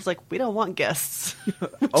Movement, everyone was like, we don't want guests.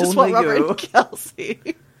 Just want Robert and Kelsey.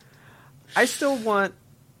 I still want...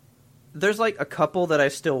 There's, like, a couple that I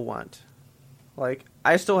still want. Like,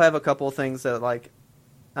 I still have a couple things that, like...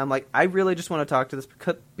 I'm like, I really just want to talk to this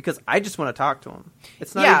because I just want to talk to them.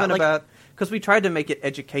 It's not even about... Because we tried to make it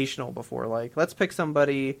educational before. Like, let's pick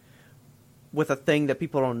somebody with a thing that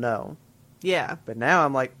people don't know. Yeah. But now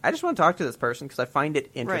I'm like, I just want to talk to this person because I find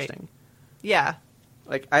it interesting. Right. Yeah.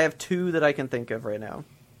 Like, I have two that I can think of right now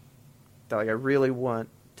that, like, I really want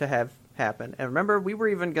to have happen. And remember, we were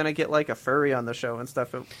even going to get, like, a furry on the show and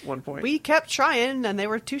stuff at one point. We kept trying, and they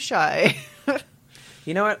were too shy.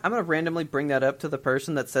 You know what? I'm going to randomly bring that up to the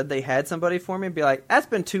person that said they had somebody for me and be like, that's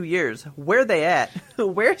been 2 years. Where they at?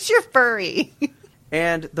 Where's your furry?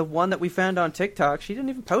 And the one that we found on TikTok, she didn't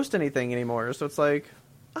even post anything anymore. So it's like,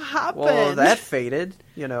 what happened? Well, that faded,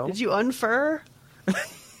 you know. Did you unfur?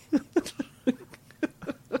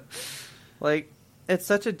 Like, it's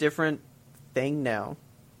such a different thing now.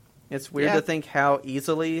 It's weird to think how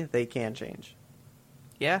easily they can change.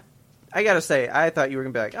 Yeah. I gotta say, I thought you were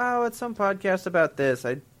gonna be like, oh, it's some podcast about this.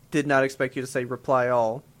 I did not expect you to say Reply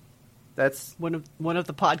All. That's one of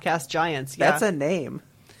the podcast giants. Yeah. That's a name.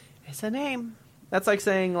 It's a name. That's like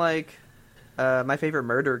saying, like, my favorite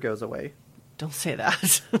murder goes away. Don't say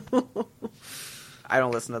that. I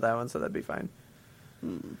don't listen to that one, so that'd be fine.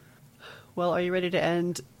 Well, are you ready to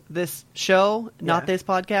end this show? Not this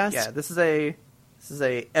podcast? Yeah, this is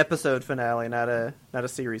a episode finale, not a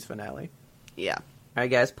series finale. Yeah. All right,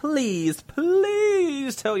 guys, please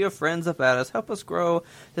tell your friends about us. Help us grow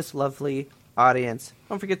this lovely audience.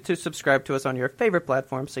 Don't forget to subscribe to us on your favorite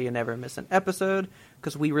platform so you never miss an episode,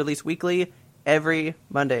 because we release weekly every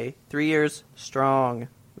Monday, 3 years strong.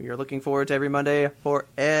 We are looking forward to every Monday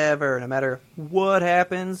forever. No matter what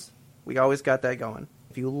happens, we always got that going.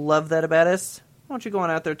 If you love that about us, why don't you go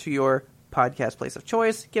on out there to your podcast place of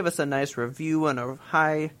choice, give us a nice review and a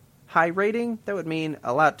high rating. That would mean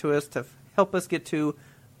a lot to us to help us get to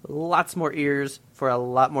lots more ears for a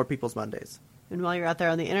lot more people's Mondays. And while you're out there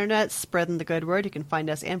on the internet spreading the good word, you can find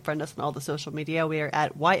us and friend us on all the social media. We are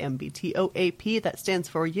at YMBTOAP. That stands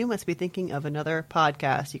for You Must Be Thinking of Another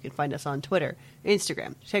Podcast. You can find us on Twitter,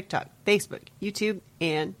 Instagram, TikTok, Facebook, YouTube,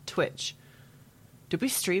 and Twitch. Did we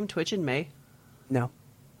stream Twitch in May? No.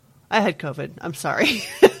 I had COVID. I'm sorry.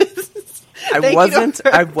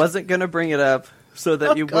 I wasn't going to bring it up so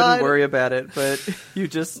that you wouldn't worry about it, but you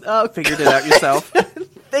just figured it out yourself.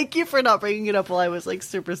 Thank you for not bringing it up while I was like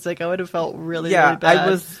super sick. I would have felt really bad.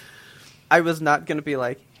 I was not going to be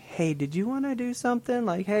like, hey, did you want to do something?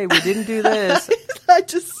 Like, hey, we didn't do this.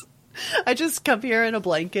 I just come here in a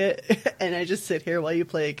blanket and I just sit here while you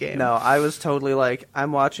play a game. No, I was totally like,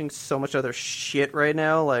 I'm watching so much other shit right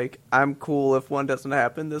now. Like, I'm cool if one doesn't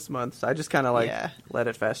happen this month. So I just kind of let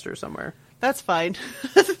it fester somewhere. That's fine.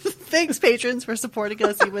 Thanks, patrons, for supporting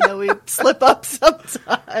us, even though we slip up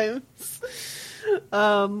sometimes.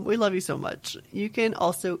 We love you so much. You can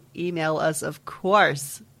also email us, of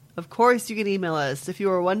course. Of course you can email us. If you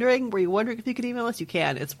were wondering if you could email us, you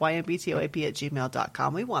can. It's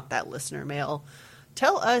ymbtoap@gmail.com. We want that listener mail.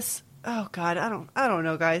 Tell us, oh God, I don't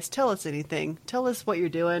know, guys. Tell us anything. Tell us what you're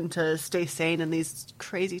doing to stay sane in these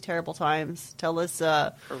crazy, terrible times. Tell us,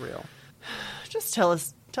 for real. Just tell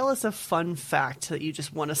us a fun fact that you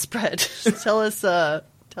just want to spread. Tell us a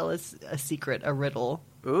secret, a riddle.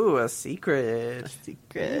 Ooh, a secret.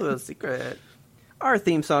 Ooh, a secret. Our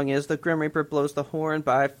theme song is The Grim Reaper Blows the Horn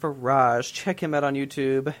by Faraj. Check him out on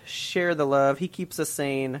YouTube. Share the love. He keeps us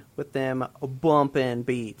sane with them bumping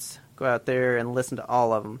beats. Go out there and listen to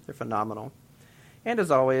all of them. They're phenomenal. And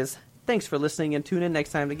as always, thanks for listening, and tune in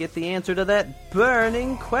next time to get the answer to that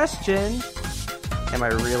burning question. Am I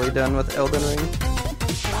really done with Elden Ring?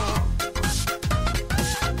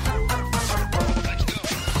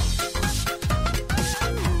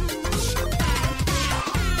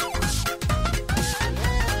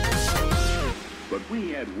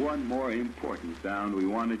 One more important sound we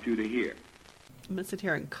wanted you to hear. I'm gonna sit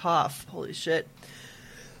here and cough. Holy shit.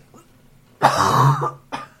 Oh,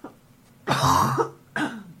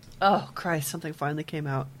 Christ, something finally came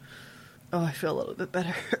out. Oh, I feel a little bit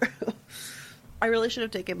better. I really should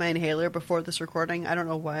have taken my inhaler before this recording. I don't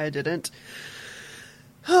know why I didn't.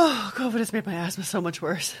 Oh, COVID has made my asthma so much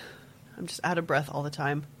worse. I'm just out of breath all the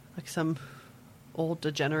time, like some old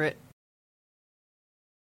degenerate